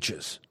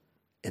teaches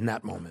in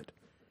that moment.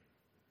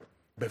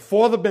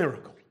 Before the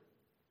miracle,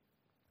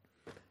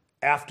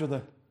 after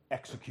the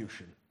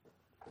execution,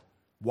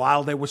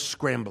 while they were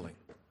scrambling,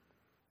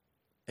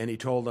 and he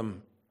told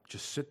them,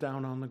 just sit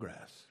down on the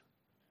grass.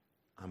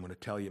 I'm going to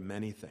tell you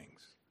many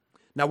things.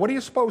 Now, what do you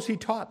suppose he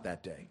taught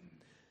that day?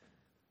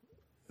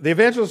 The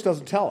evangelist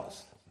doesn't tell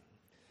us.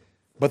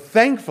 But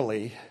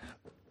thankfully,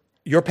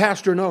 your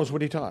pastor knows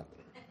what he taught.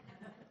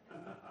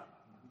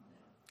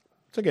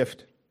 It's a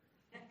gift.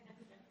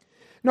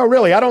 No,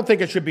 really, I don't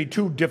think it should be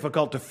too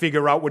difficult to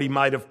figure out what he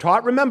might have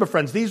taught. Remember,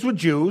 friends, these were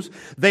Jews.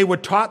 They were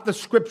taught the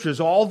scriptures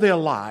all their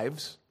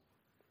lives.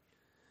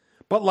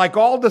 But like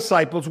all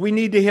disciples, we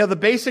need to hear the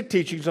basic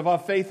teachings of our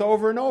faith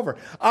over and over.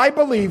 I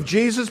believe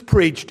Jesus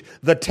preached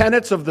the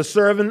tenets of the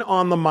Sermon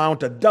on the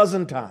Mount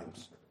 12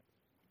 times.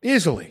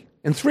 Easily.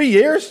 In 3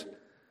 years?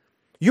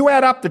 You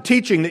add up the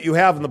teaching that you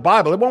have in the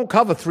Bible, it won't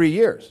cover 3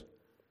 years.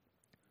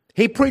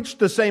 He preached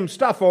the same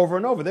stuff over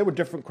and over. They were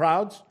different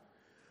crowds.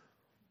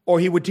 Or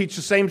he would teach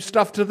the same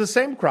stuff to the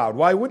same crowd.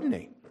 Why wouldn't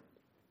he?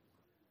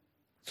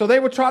 So they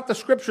were taught the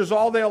scriptures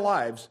all their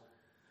lives.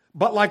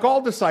 But like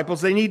all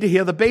disciples, they need to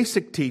hear the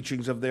basic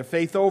teachings of their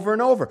faith over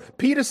and over.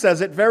 Peter says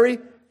it very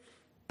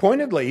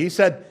pointedly. He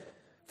said,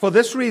 for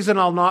this reason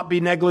I'll not be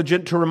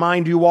negligent to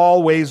remind you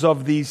always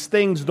of these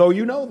things, though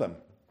you know them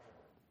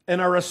and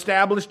are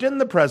established in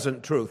the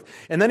present truth.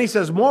 And then he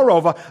says,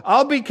 moreover,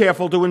 I'll be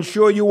careful to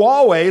ensure you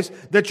always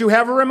that you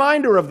have a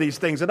reminder of these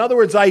things. In other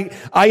words, I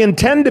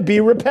intend to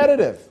be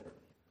repetitive.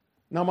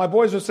 Now, my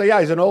boys will say, yeah,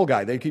 he's an old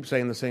guy. They keep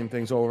saying the same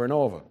things over and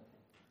over.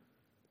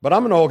 But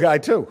I'm an old guy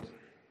too.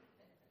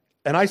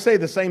 And I say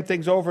the same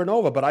things over and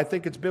over, but I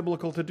think it's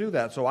biblical to do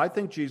that. So I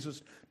think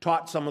Jesus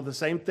taught some of the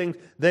same things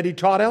that he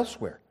taught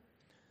elsewhere.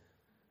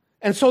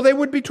 And so they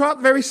would be taught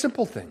very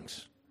simple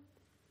things.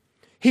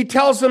 He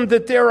tells them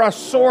that there are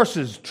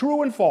sources,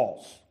 true and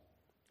false,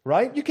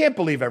 right? You can't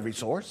believe every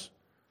source.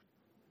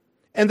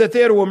 And that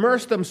they're to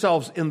immerse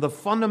themselves in the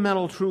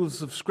fundamental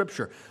truths of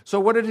Scripture. So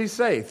what did he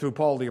say through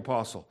Paul the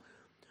Apostle?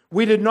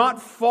 We did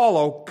not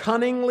follow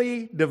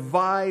cunningly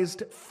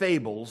devised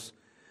fables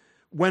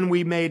when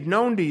we made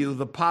known to you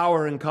the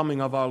power and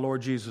coming of our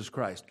Lord Jesus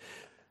Christ.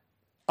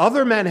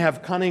 Other men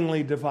have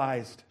cunningly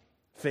devised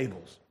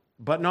fables,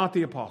 but not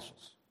the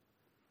apostles.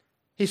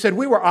 He said,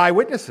 we were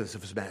eyewitnesses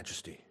of his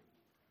majesty.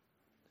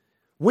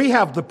 We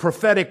have the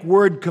prophetic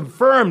word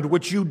confirmed,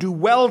 which you do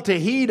well to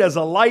heed as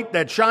a light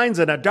that shines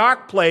in a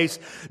dark place,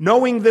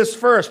 knowing this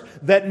first,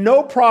 that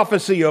no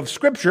prophecy of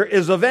Scripture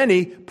is of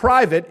any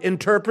private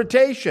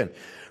interpretation.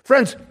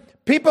 Friends,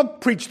 people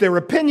preach their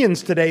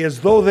opinions today as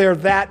though they're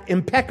that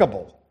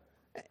impeccable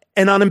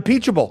and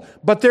unimpeachable,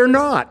 but they're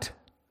not.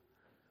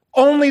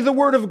 Only the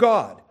Word of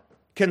God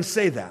can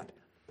say that.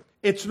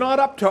 It's not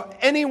up to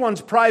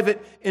anyone's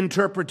private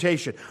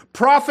interpretation.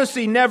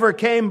 Prophecy never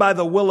came by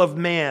the will of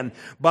man,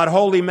 but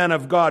holy men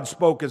of God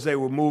spoke as they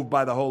were moved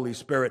by the Holy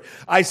Spirit.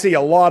 I see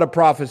a lot of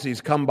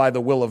prophecies come by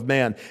the will of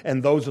man,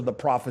 and those are the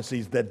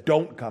prophecies that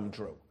don't come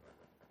true.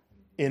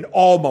 in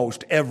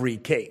almost every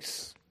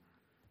case.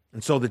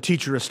 And so the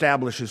teacher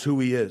establishes who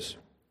he is,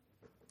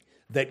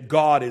 that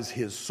God is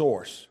his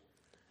source,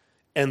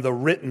 and the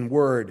written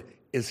word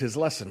is his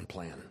lesson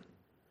plan.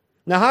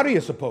 Now, how do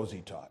you suppose he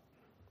taught?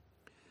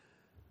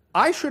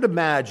 I should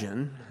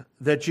imagine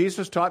that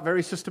Jesus taught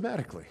very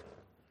systematically.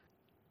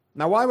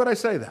 Now, why would I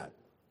say that?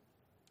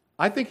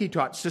 I think he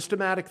taught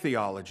systematic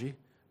theology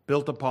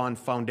built upon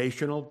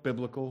foundational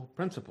biblical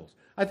principles.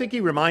 I think he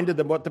reminded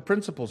them what the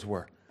principles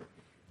were.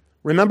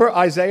 Remember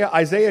Isaiah?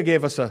 Isaiah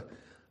gave us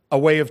a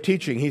way of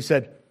teaching. He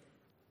said,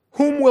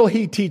 whom will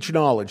he teach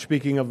knowledge?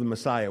 Speaking of the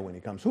Messiah when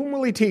he comes. Whom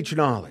will he teach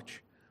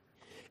knowledge?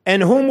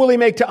 And whom will he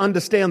make to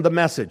understand the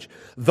message?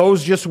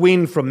 Those just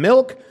weaned from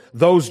milk?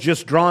 Those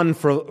just drawn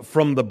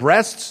from the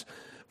breasts?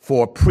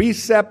 For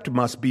precept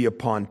must be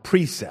upon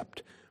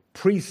precept,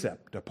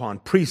 precept upon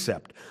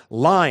precept,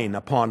 line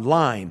upon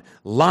line,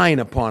 line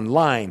upon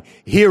line,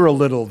 here a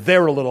little,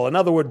 there a little. In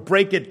other words,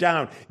 break it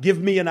down.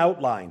 Give me an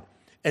outline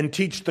and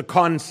teach the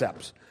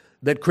concepts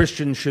that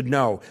Christians should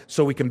know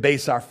so we can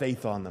base our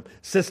faith on them.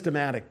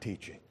 Systematic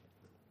teaching.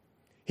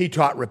 He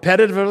taught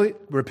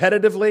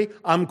repetitively.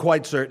 I'm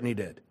quite certain he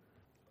did.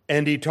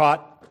 And he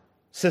taught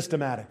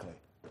systematically.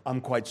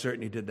 I'm quite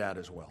certain he did that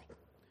as well.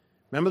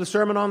 Remember the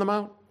Sermon on the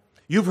Mount?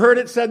 You've heard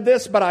it said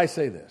this, but I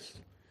say this.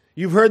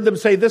 You've heard them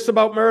say this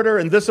about murder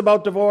and this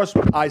about divorce.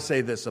 I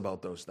say this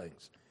about those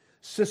things.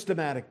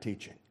 Systematic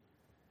teaching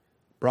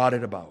brought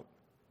it about.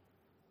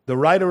 The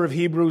writer of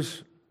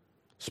Hebrews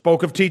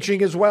spoke of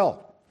teaching as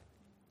well.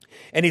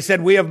 And he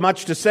said, we have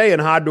much to say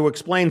and hard to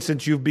explain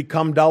since you've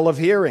become dull of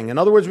hearing. In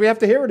other words, we have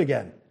to hear it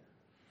again.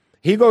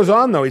 He goes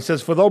on, though. He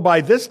says, for though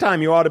by this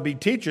time you ought to be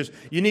teachers,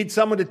 you need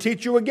someone to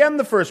teach you again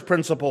the first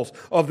principles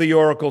of the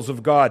oracles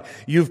of God.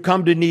 You've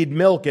come to need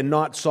milk and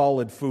not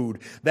solid food.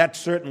 That's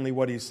certainly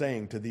what he's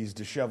saying to these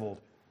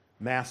disheveled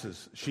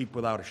masses, sheep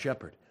without a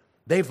shepherd.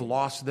 They've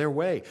lost their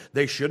way.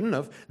 They shouldn't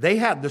have. They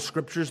had the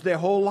scriptures their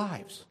whole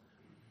lives.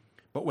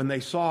 But when they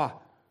saw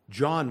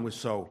John was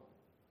so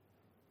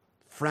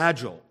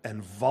fragile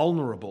and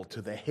vulnerable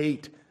to the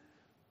hate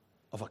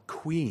of a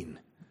queen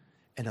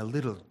and a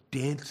little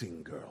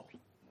dancing girl,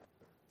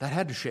 that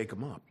had to shake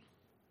them up.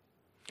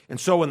 And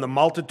so when the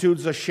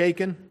multitudes are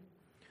shaken,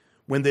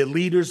 when their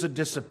leaders are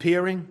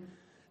disappearing,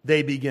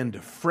 they begin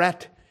to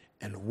fret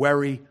and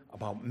worry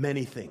about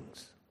many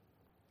things.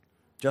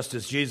 Just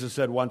as Jesus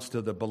said once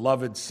to the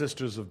beloved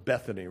sisters of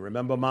Bethany,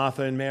 remember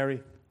Martha and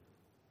Mary?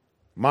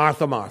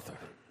 Martha, Martha,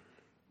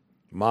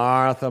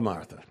 Martha,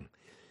 Martha,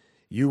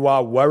 you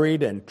are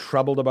worried and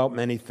troubled about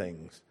many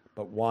things,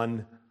 but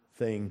one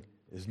thing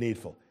is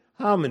needful.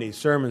 How many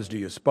sermons do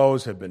you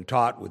suppose have been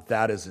taught with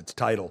that as its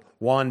title?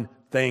 One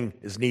thing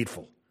is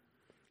needful.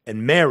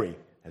 And Mary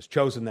has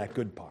chosen that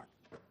good part,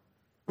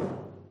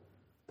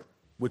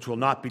 which will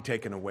not be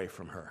taken away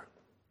from her.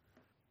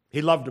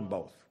 He loved them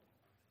both.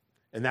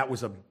 And that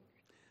was a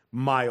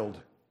mild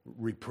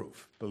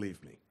reproof,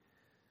 believe me.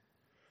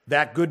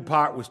 That good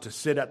part was to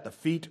sit at the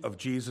feet of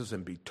Jesus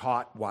and be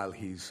taught while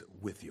he's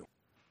with you.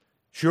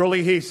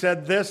 Surely he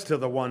said this to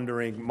the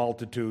wondering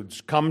multitudes,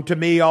 come to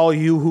me, all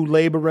you who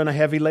labor and are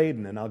heavy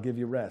laden, and I'll give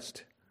you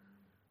rest.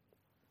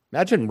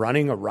 Imagine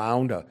running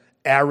around an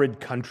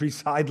arid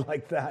countryside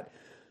like that,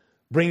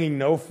 bringing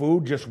no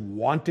food, just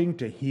wanting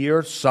to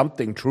hear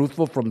something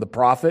truthful from the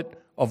prophet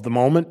of the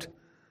moment.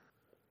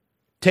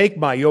 Take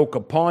my yoke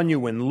upon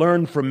you and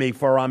learn from me,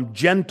 for I'm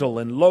gentle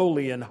and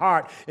lowly in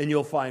heart, and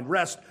you'll find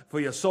rest for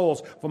your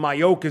souls. For my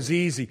yoke is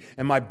easy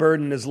and my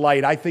burden is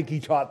light. I think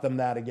he taught them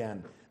that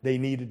again. They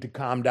needed to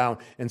calm down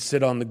and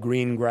sit on the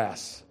green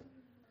grass.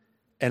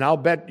 And I'll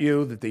bet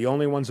you that the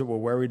only ones that were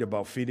worried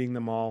about feeding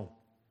them all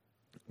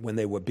when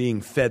they were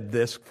being fed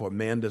this, for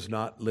man does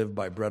not live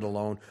by bread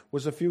alone,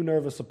 was a few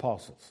nervous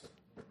apostles.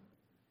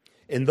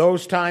 In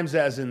those times,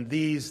 as in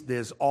these,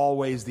 there's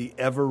always the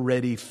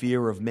ever-ready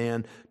fear of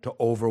man to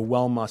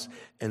overwhelm us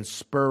and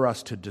spur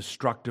us to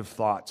destructive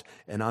thoughts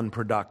and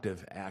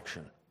unproductive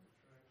action.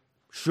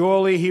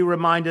 Surely he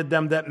reminded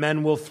them that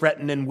men will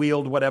threaten and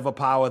wield whatever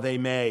power they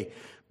may.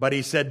 But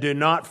he said, do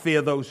not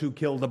fear those who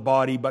kill the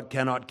body but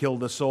cannot kill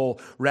the soul.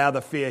 Rather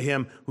fear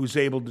him who's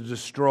able to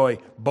destroy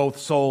both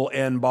soul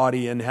and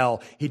body in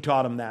hell. He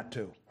taught them that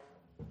too.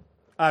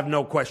 I have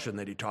no question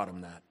that he taught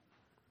them that.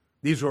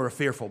 These were a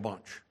fearful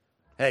bunch.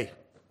 Hey,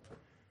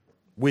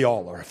 we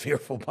all are a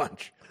fearful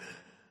bunch.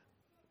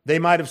 They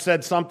might have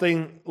said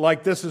something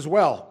like this as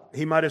well.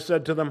 He might have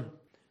said to them,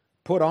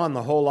 put on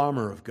the whole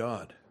armor of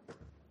God,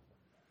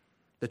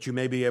 that you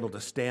may be able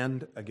to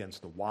stand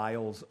against the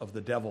wiles of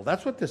the devil.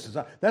 That's what this is.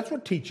 That's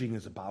what teaching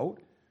is about.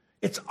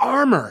 It's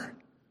armor.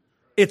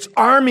 It's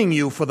arming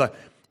you for the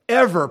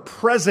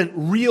ever-present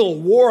real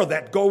war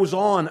that goes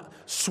on,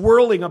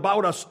 swirling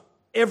about us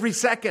every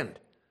second.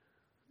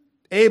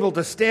 Able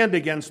to stand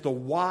against the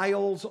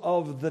wiles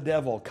of the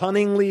devil,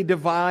 cunningly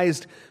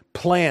devised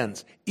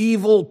plans,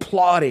 evil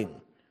plotting.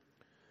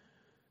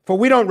 For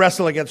we don't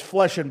wrestle against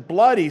flesh and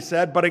blood, he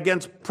said, but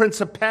against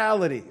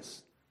principalities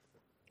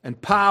and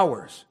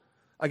powers,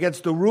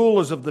 against the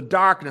rulers of the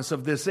darkness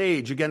of this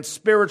age, against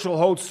spiritual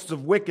hosts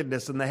of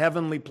wickedness in the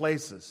heavenly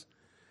places.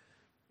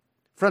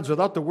 Friends,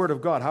 without the Word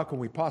of God, how can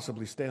we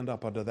possibly stand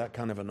up under that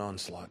kind of an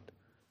onslaught?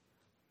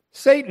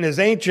 Satan is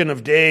ancient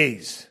of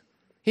days.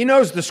 He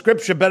knows the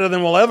Scripture better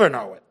than we'll ever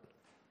know it.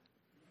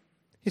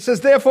 He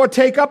says, therefore,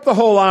 take up the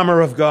whole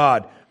armor of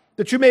God,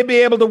 that you may be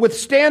able to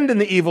withstand in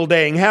the evil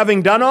day, and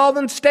having done all,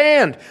 then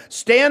stand.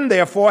 Stand,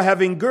 therefore,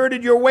 having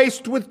girded your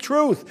waist with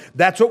truth.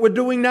 That's what we're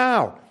doing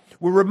now.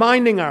 We're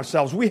reminding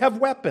ourselves we have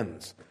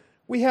weapons.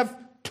 We have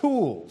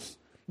tools.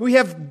 We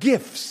have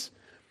gifts.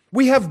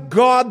 We have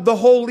God, the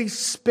Holy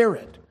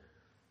Spirit.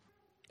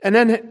 And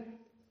then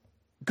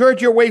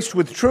gird your waist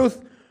with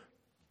truth.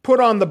 Put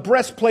on the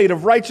breastplate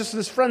of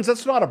righteousness. Friends,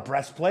 that's not a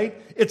breastplate.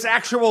 It's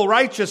actual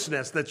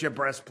righteousness that's your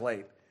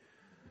breastplate.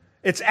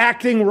 It's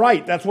acting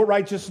right. That's what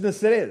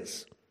righteousness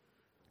is.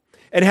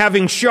 And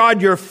having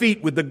shod your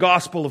feet with the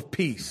gospel of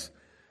peace.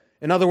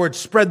 In other words,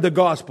 spread the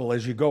gospel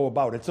as you go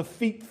about. It's a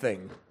feet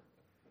thing.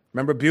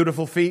 Remember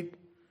beautiful feet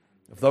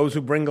of those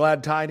who bring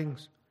glad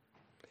tidings?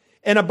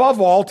 And above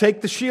all,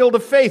 take the shield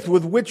of faith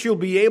with which you'll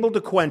be able to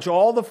quench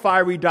all the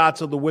fiery darts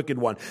of the wicked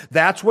one.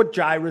 That's what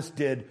Jairus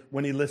did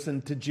when he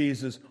listened to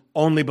Jesus.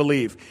 Only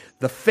believe.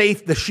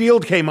 The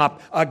shield came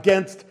up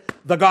against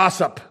the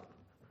gossip.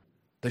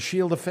 The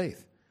shield of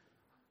faith.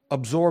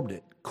 Absorbed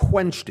it,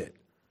 quenched it.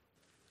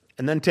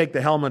 And then take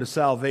the helmet of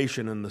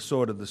salvation and the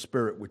sword of the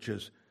Spirit, which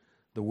is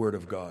the Word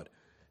of God.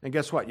 And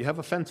guess what? You have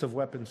offensive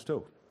weapons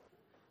too.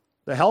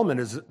 The helmet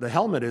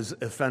is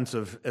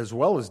offensive as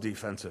well as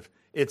defensive.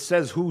 It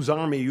says whose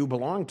army you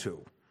belong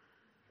to.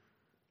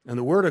 And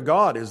the Word of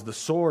God is the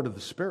sword of the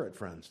Spirit,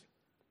 friends.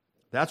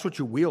 That's what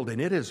you wield, and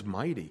it is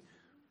mighty.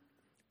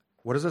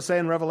 What does it say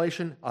in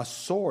Revelation? A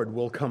sword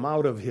will come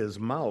out of his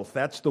mouth.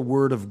 That's the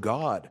Word of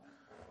God.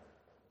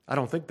 I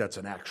don't think that's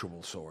an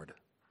actual sword.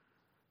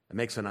 It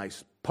makes a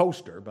nice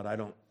poster, but I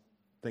don't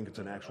think it's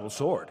an actual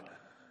sword.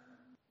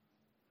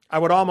 I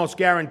would almost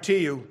guarantee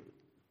you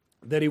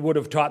that he would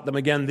have taught them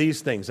again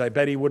these things. I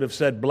bet he would have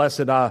said,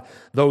 blessed are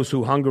those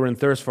who hunger and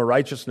thirst for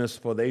righteousness,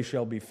 for they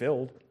shall be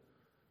filled.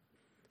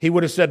 He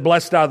would have said,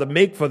 blessed are the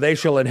meek, for they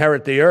shall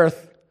inherit the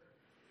earth.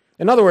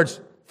 In other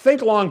words,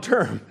 think long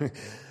term.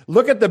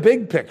 Look at the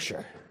big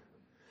picture.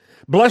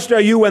 Blessed are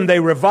you when they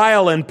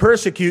revile and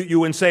persecute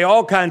you and say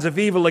all kinds of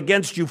evil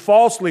against you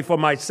falsely for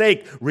my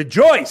sake.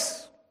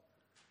 Rejoice,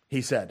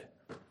 he said.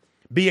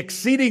 Be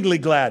exceedingly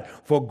glad,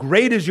 for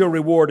great is your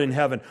reward in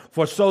heaven,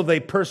 for so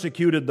they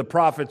persecuted the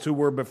prophets who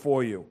were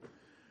before you.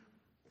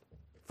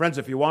 Friends,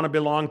 if you want to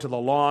belong to the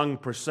long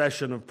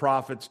procession of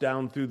prophets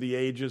down through the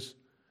ages,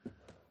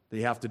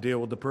 you have to deal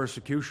with the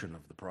persecution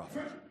of the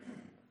prophet.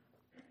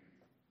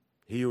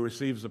 He who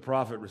receives the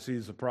prophet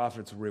receives the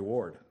prophet's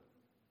reward.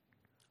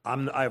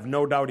 I have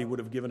no doubt he would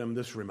have given him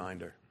this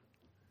reminder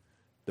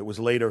that was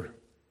later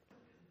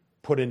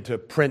put into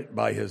print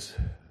by his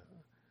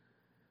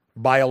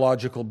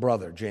biological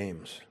brother,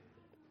 James.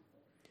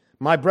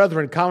 My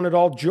brethren, count it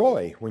all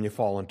joy when you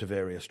fall into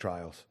various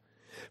trials.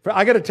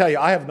 I got to tell you,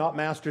 I have not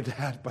mastered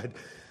that, but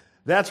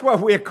that's what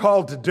we're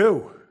called to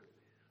do.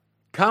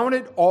 Count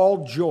it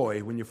all joy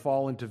when you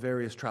fall into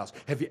various trials.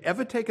 Have you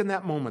ever taken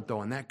that moment,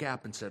 though, in that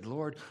gap and said,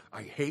 Lord,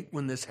 I hate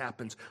when this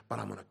happens, but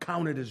I'm going to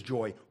count it as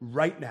joy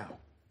right now.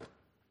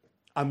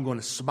 I'm going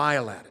to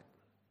smile at it.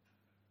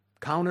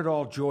 Count it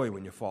all joy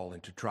when you fall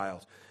into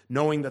trials,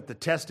 knowing that the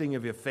testing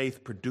of your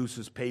faith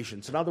produces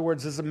patience. In other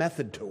words, there's a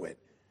method to it.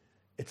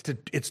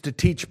 It's to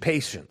teach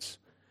patience.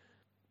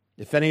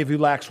 If any of you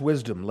lacks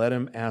wisdom, let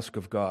him ask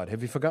of God.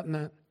 Have you forgotten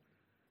that?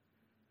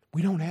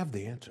 We don't have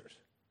the answers.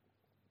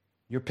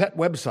 Your pet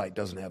website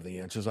doesn't have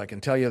the answers, I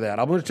can tell you that.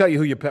 I'm going to tell you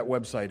who your pet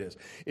website is.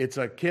 It's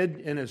a kid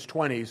in his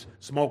 20s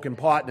smoking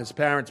pot in his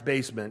parents'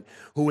 basement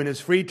who in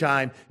his free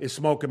time is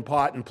smoking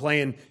pot and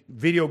playing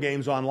video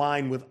games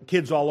online with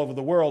kids all over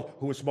the world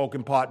who are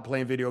smoking pot and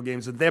playing video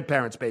games in their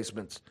parents'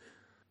 basements.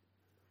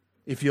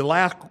 If you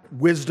lack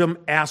wisdom,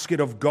 ask it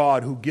of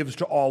God, who gives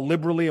to all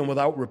liberally and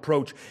without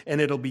reproach, and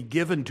it'll be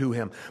given to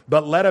him.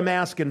 But let him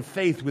ask in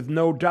faith with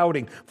no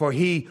doubting, for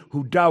he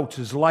who doubts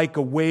is like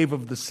a wave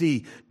of the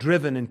sea,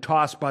 driven and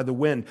tossed by the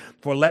wind.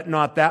 For let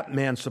not that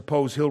man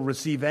suppose he'll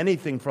receive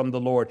anything from the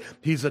Lord.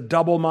 He's a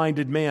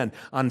double-minded man,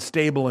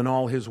 unstable in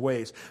all his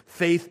ways.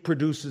 Faith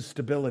produces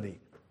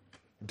stability.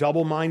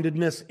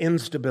 Double-mindedness,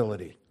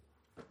 instability.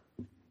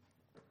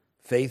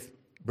 Faith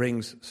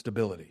brings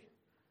stability.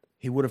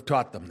 He would have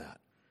taught them that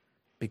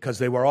because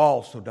they were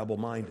all so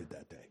double-minded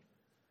that day.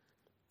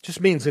 Just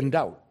means in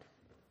doubt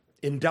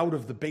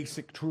of the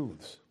basic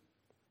truths.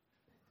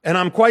 And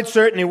I'm quite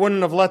certain he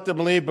wouldn't have let them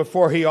leave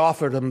before he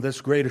offered them this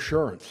great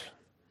assurance.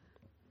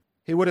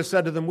 He would have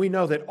said to them, we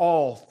know that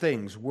all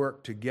things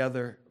work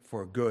together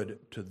for good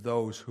to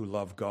those who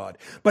love God.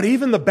 But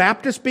even the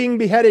Baptists being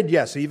beheaded,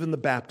 yes, even the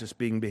Baptists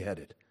being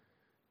beheaded,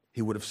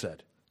 he would have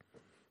said,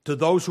 to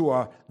those who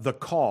are the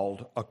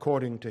called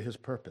according to his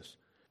purpose.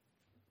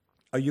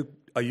 Are you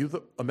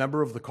a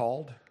member of the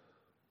called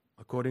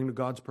according to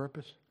God's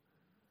purpose?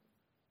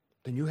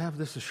 Then you have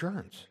this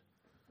assurance.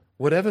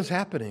 Whatever's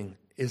happening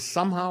is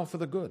somehow for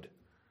the good.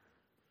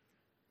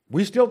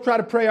 We still try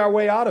to pray our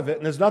way out of it,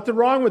 and there's nothing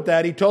wrong with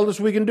that. He told us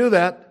we can do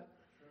that.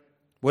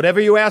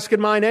 Whatever you ask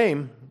in my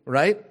name,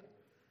 right?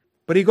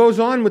 But he goes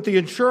on with the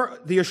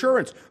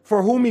assurance,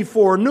 for whom he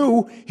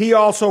foreknew, he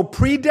also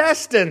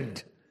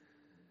predestined.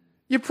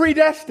 You're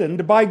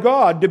predestined by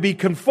God to be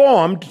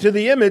conformed to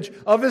the image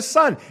of his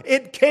Son.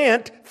 It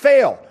can't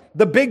fail.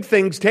 The big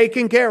thing's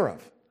taken care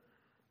of.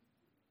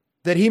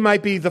 That he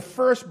might be the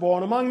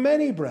firstborn among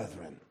many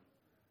brethren.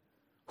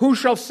 Who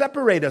shall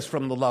separate us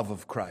from the love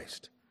of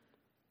Christ?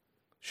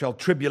 Shall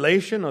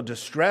tribulation or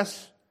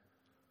distress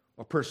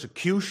or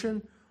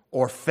persecution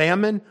or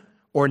famine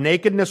or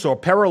nakedness or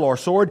peril or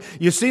sword?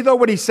 You see, though,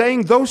 what he's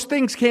saying? Those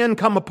things can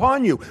come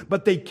upon you,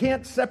 but they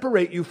can't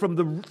separate you from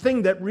the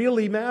thing that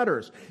really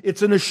matters.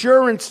 It's an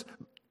assurance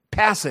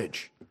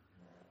passage.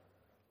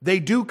 They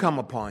do come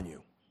upon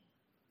you.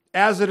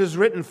 As it is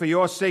written, for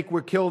your sake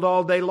we're killed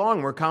all day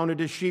long. We're counted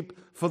as sheep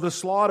for the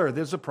slaughter.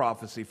 There's a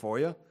prophecy for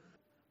you.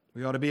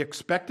 We ought to be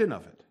expectant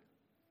of it,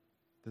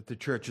 that the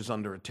church is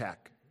under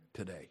attack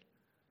today.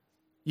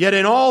 Yet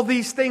in all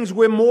these things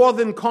we're more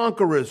than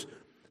conquerors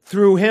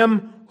through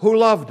him who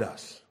loved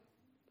us.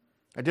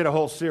 I did a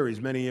whole series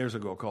many years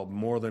ago called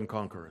More Than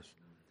Conquerors.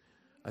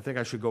 I think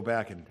I should go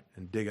back and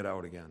dig it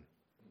out again.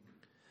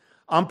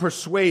 I'm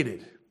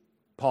persuaded,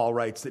 Paul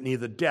writes, that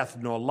neither death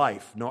nor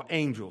life, nor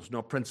angels,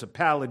 nor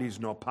principalities,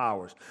 nor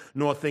powers,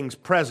 nor things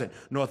present,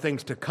 nor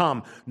things to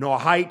come, nor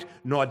height,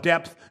 nor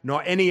depth,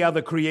 nor any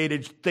other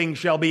created thing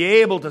shall be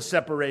able to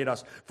separate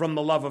us from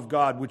the love of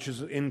God which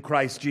is in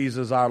Christ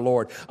Jesus our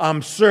Lord.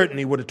 I'm certain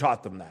he would have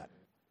taught them that.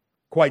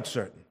 Quite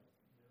certain.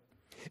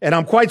 And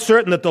I'm quite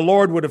certain that the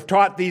Lord would have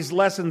taught these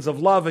lessons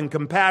of love and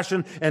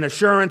compassion and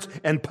assurance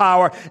and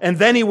power, and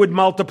then he would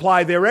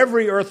multiply their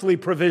every earthly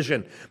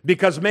provision,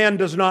 because man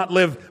does not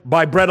live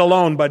by bread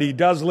alone, but he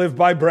does live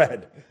by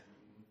bread.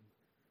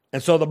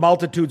 And so the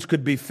multitudes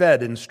could be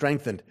fed and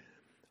strengthened.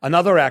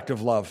 Another act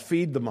of love,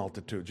 feed the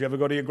multitudes. You ever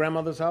go to your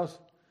grandmother's house?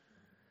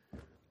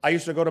 I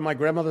used to go to my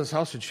grandmother's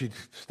house and she'd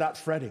start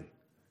fretting.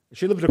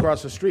 She lived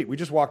across the street. We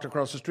just walked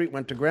across the street,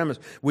 went to grandma's.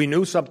 We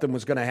knew something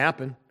was going to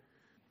happen.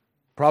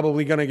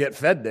 Probably going to get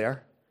fed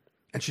there.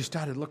 And she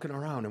started looking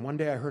around. And one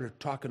day I heard her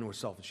talking to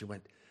herself. And she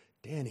went,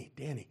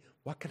 Danny,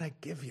 what can I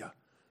give you?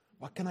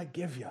 What can I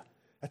give you?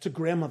 That's a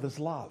grandmother's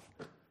love.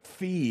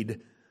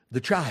 Feed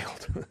the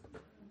child.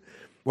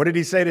 What did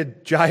he say to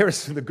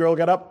Jairus? The girl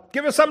got up.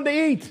 Give us something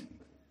to eat.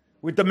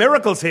 With the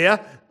miracles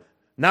here,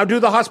 now do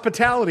the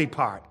hospitality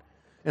part.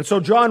 And so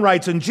John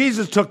writes, and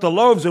Jesus took the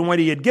loaves, and when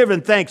he had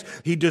given thanks,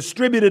 he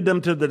distributed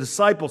them to the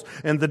disciples,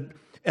 and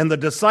the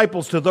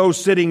disciples to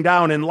those sitting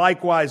down, and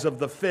likewise of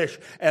the fish,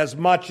 as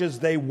much as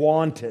they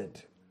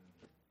wanted.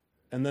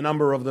 And the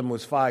number of them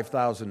was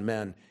 5,000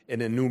 men,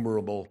 and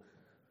innumerable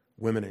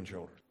women and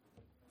children.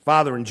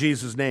 Father, in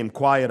Jesus' name,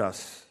 quiet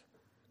us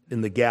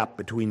in the gap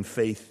between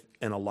faith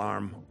and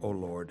alarm, O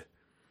Lord.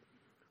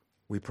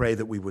 We pray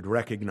that we would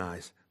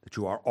recognize that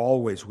you are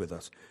always with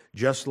us,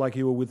 just like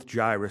you were with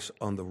Jairus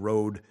on the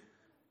road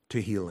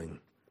to healing.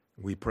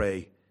 We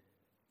pray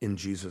in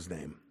Jesus'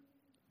 name.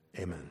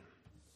 Amen.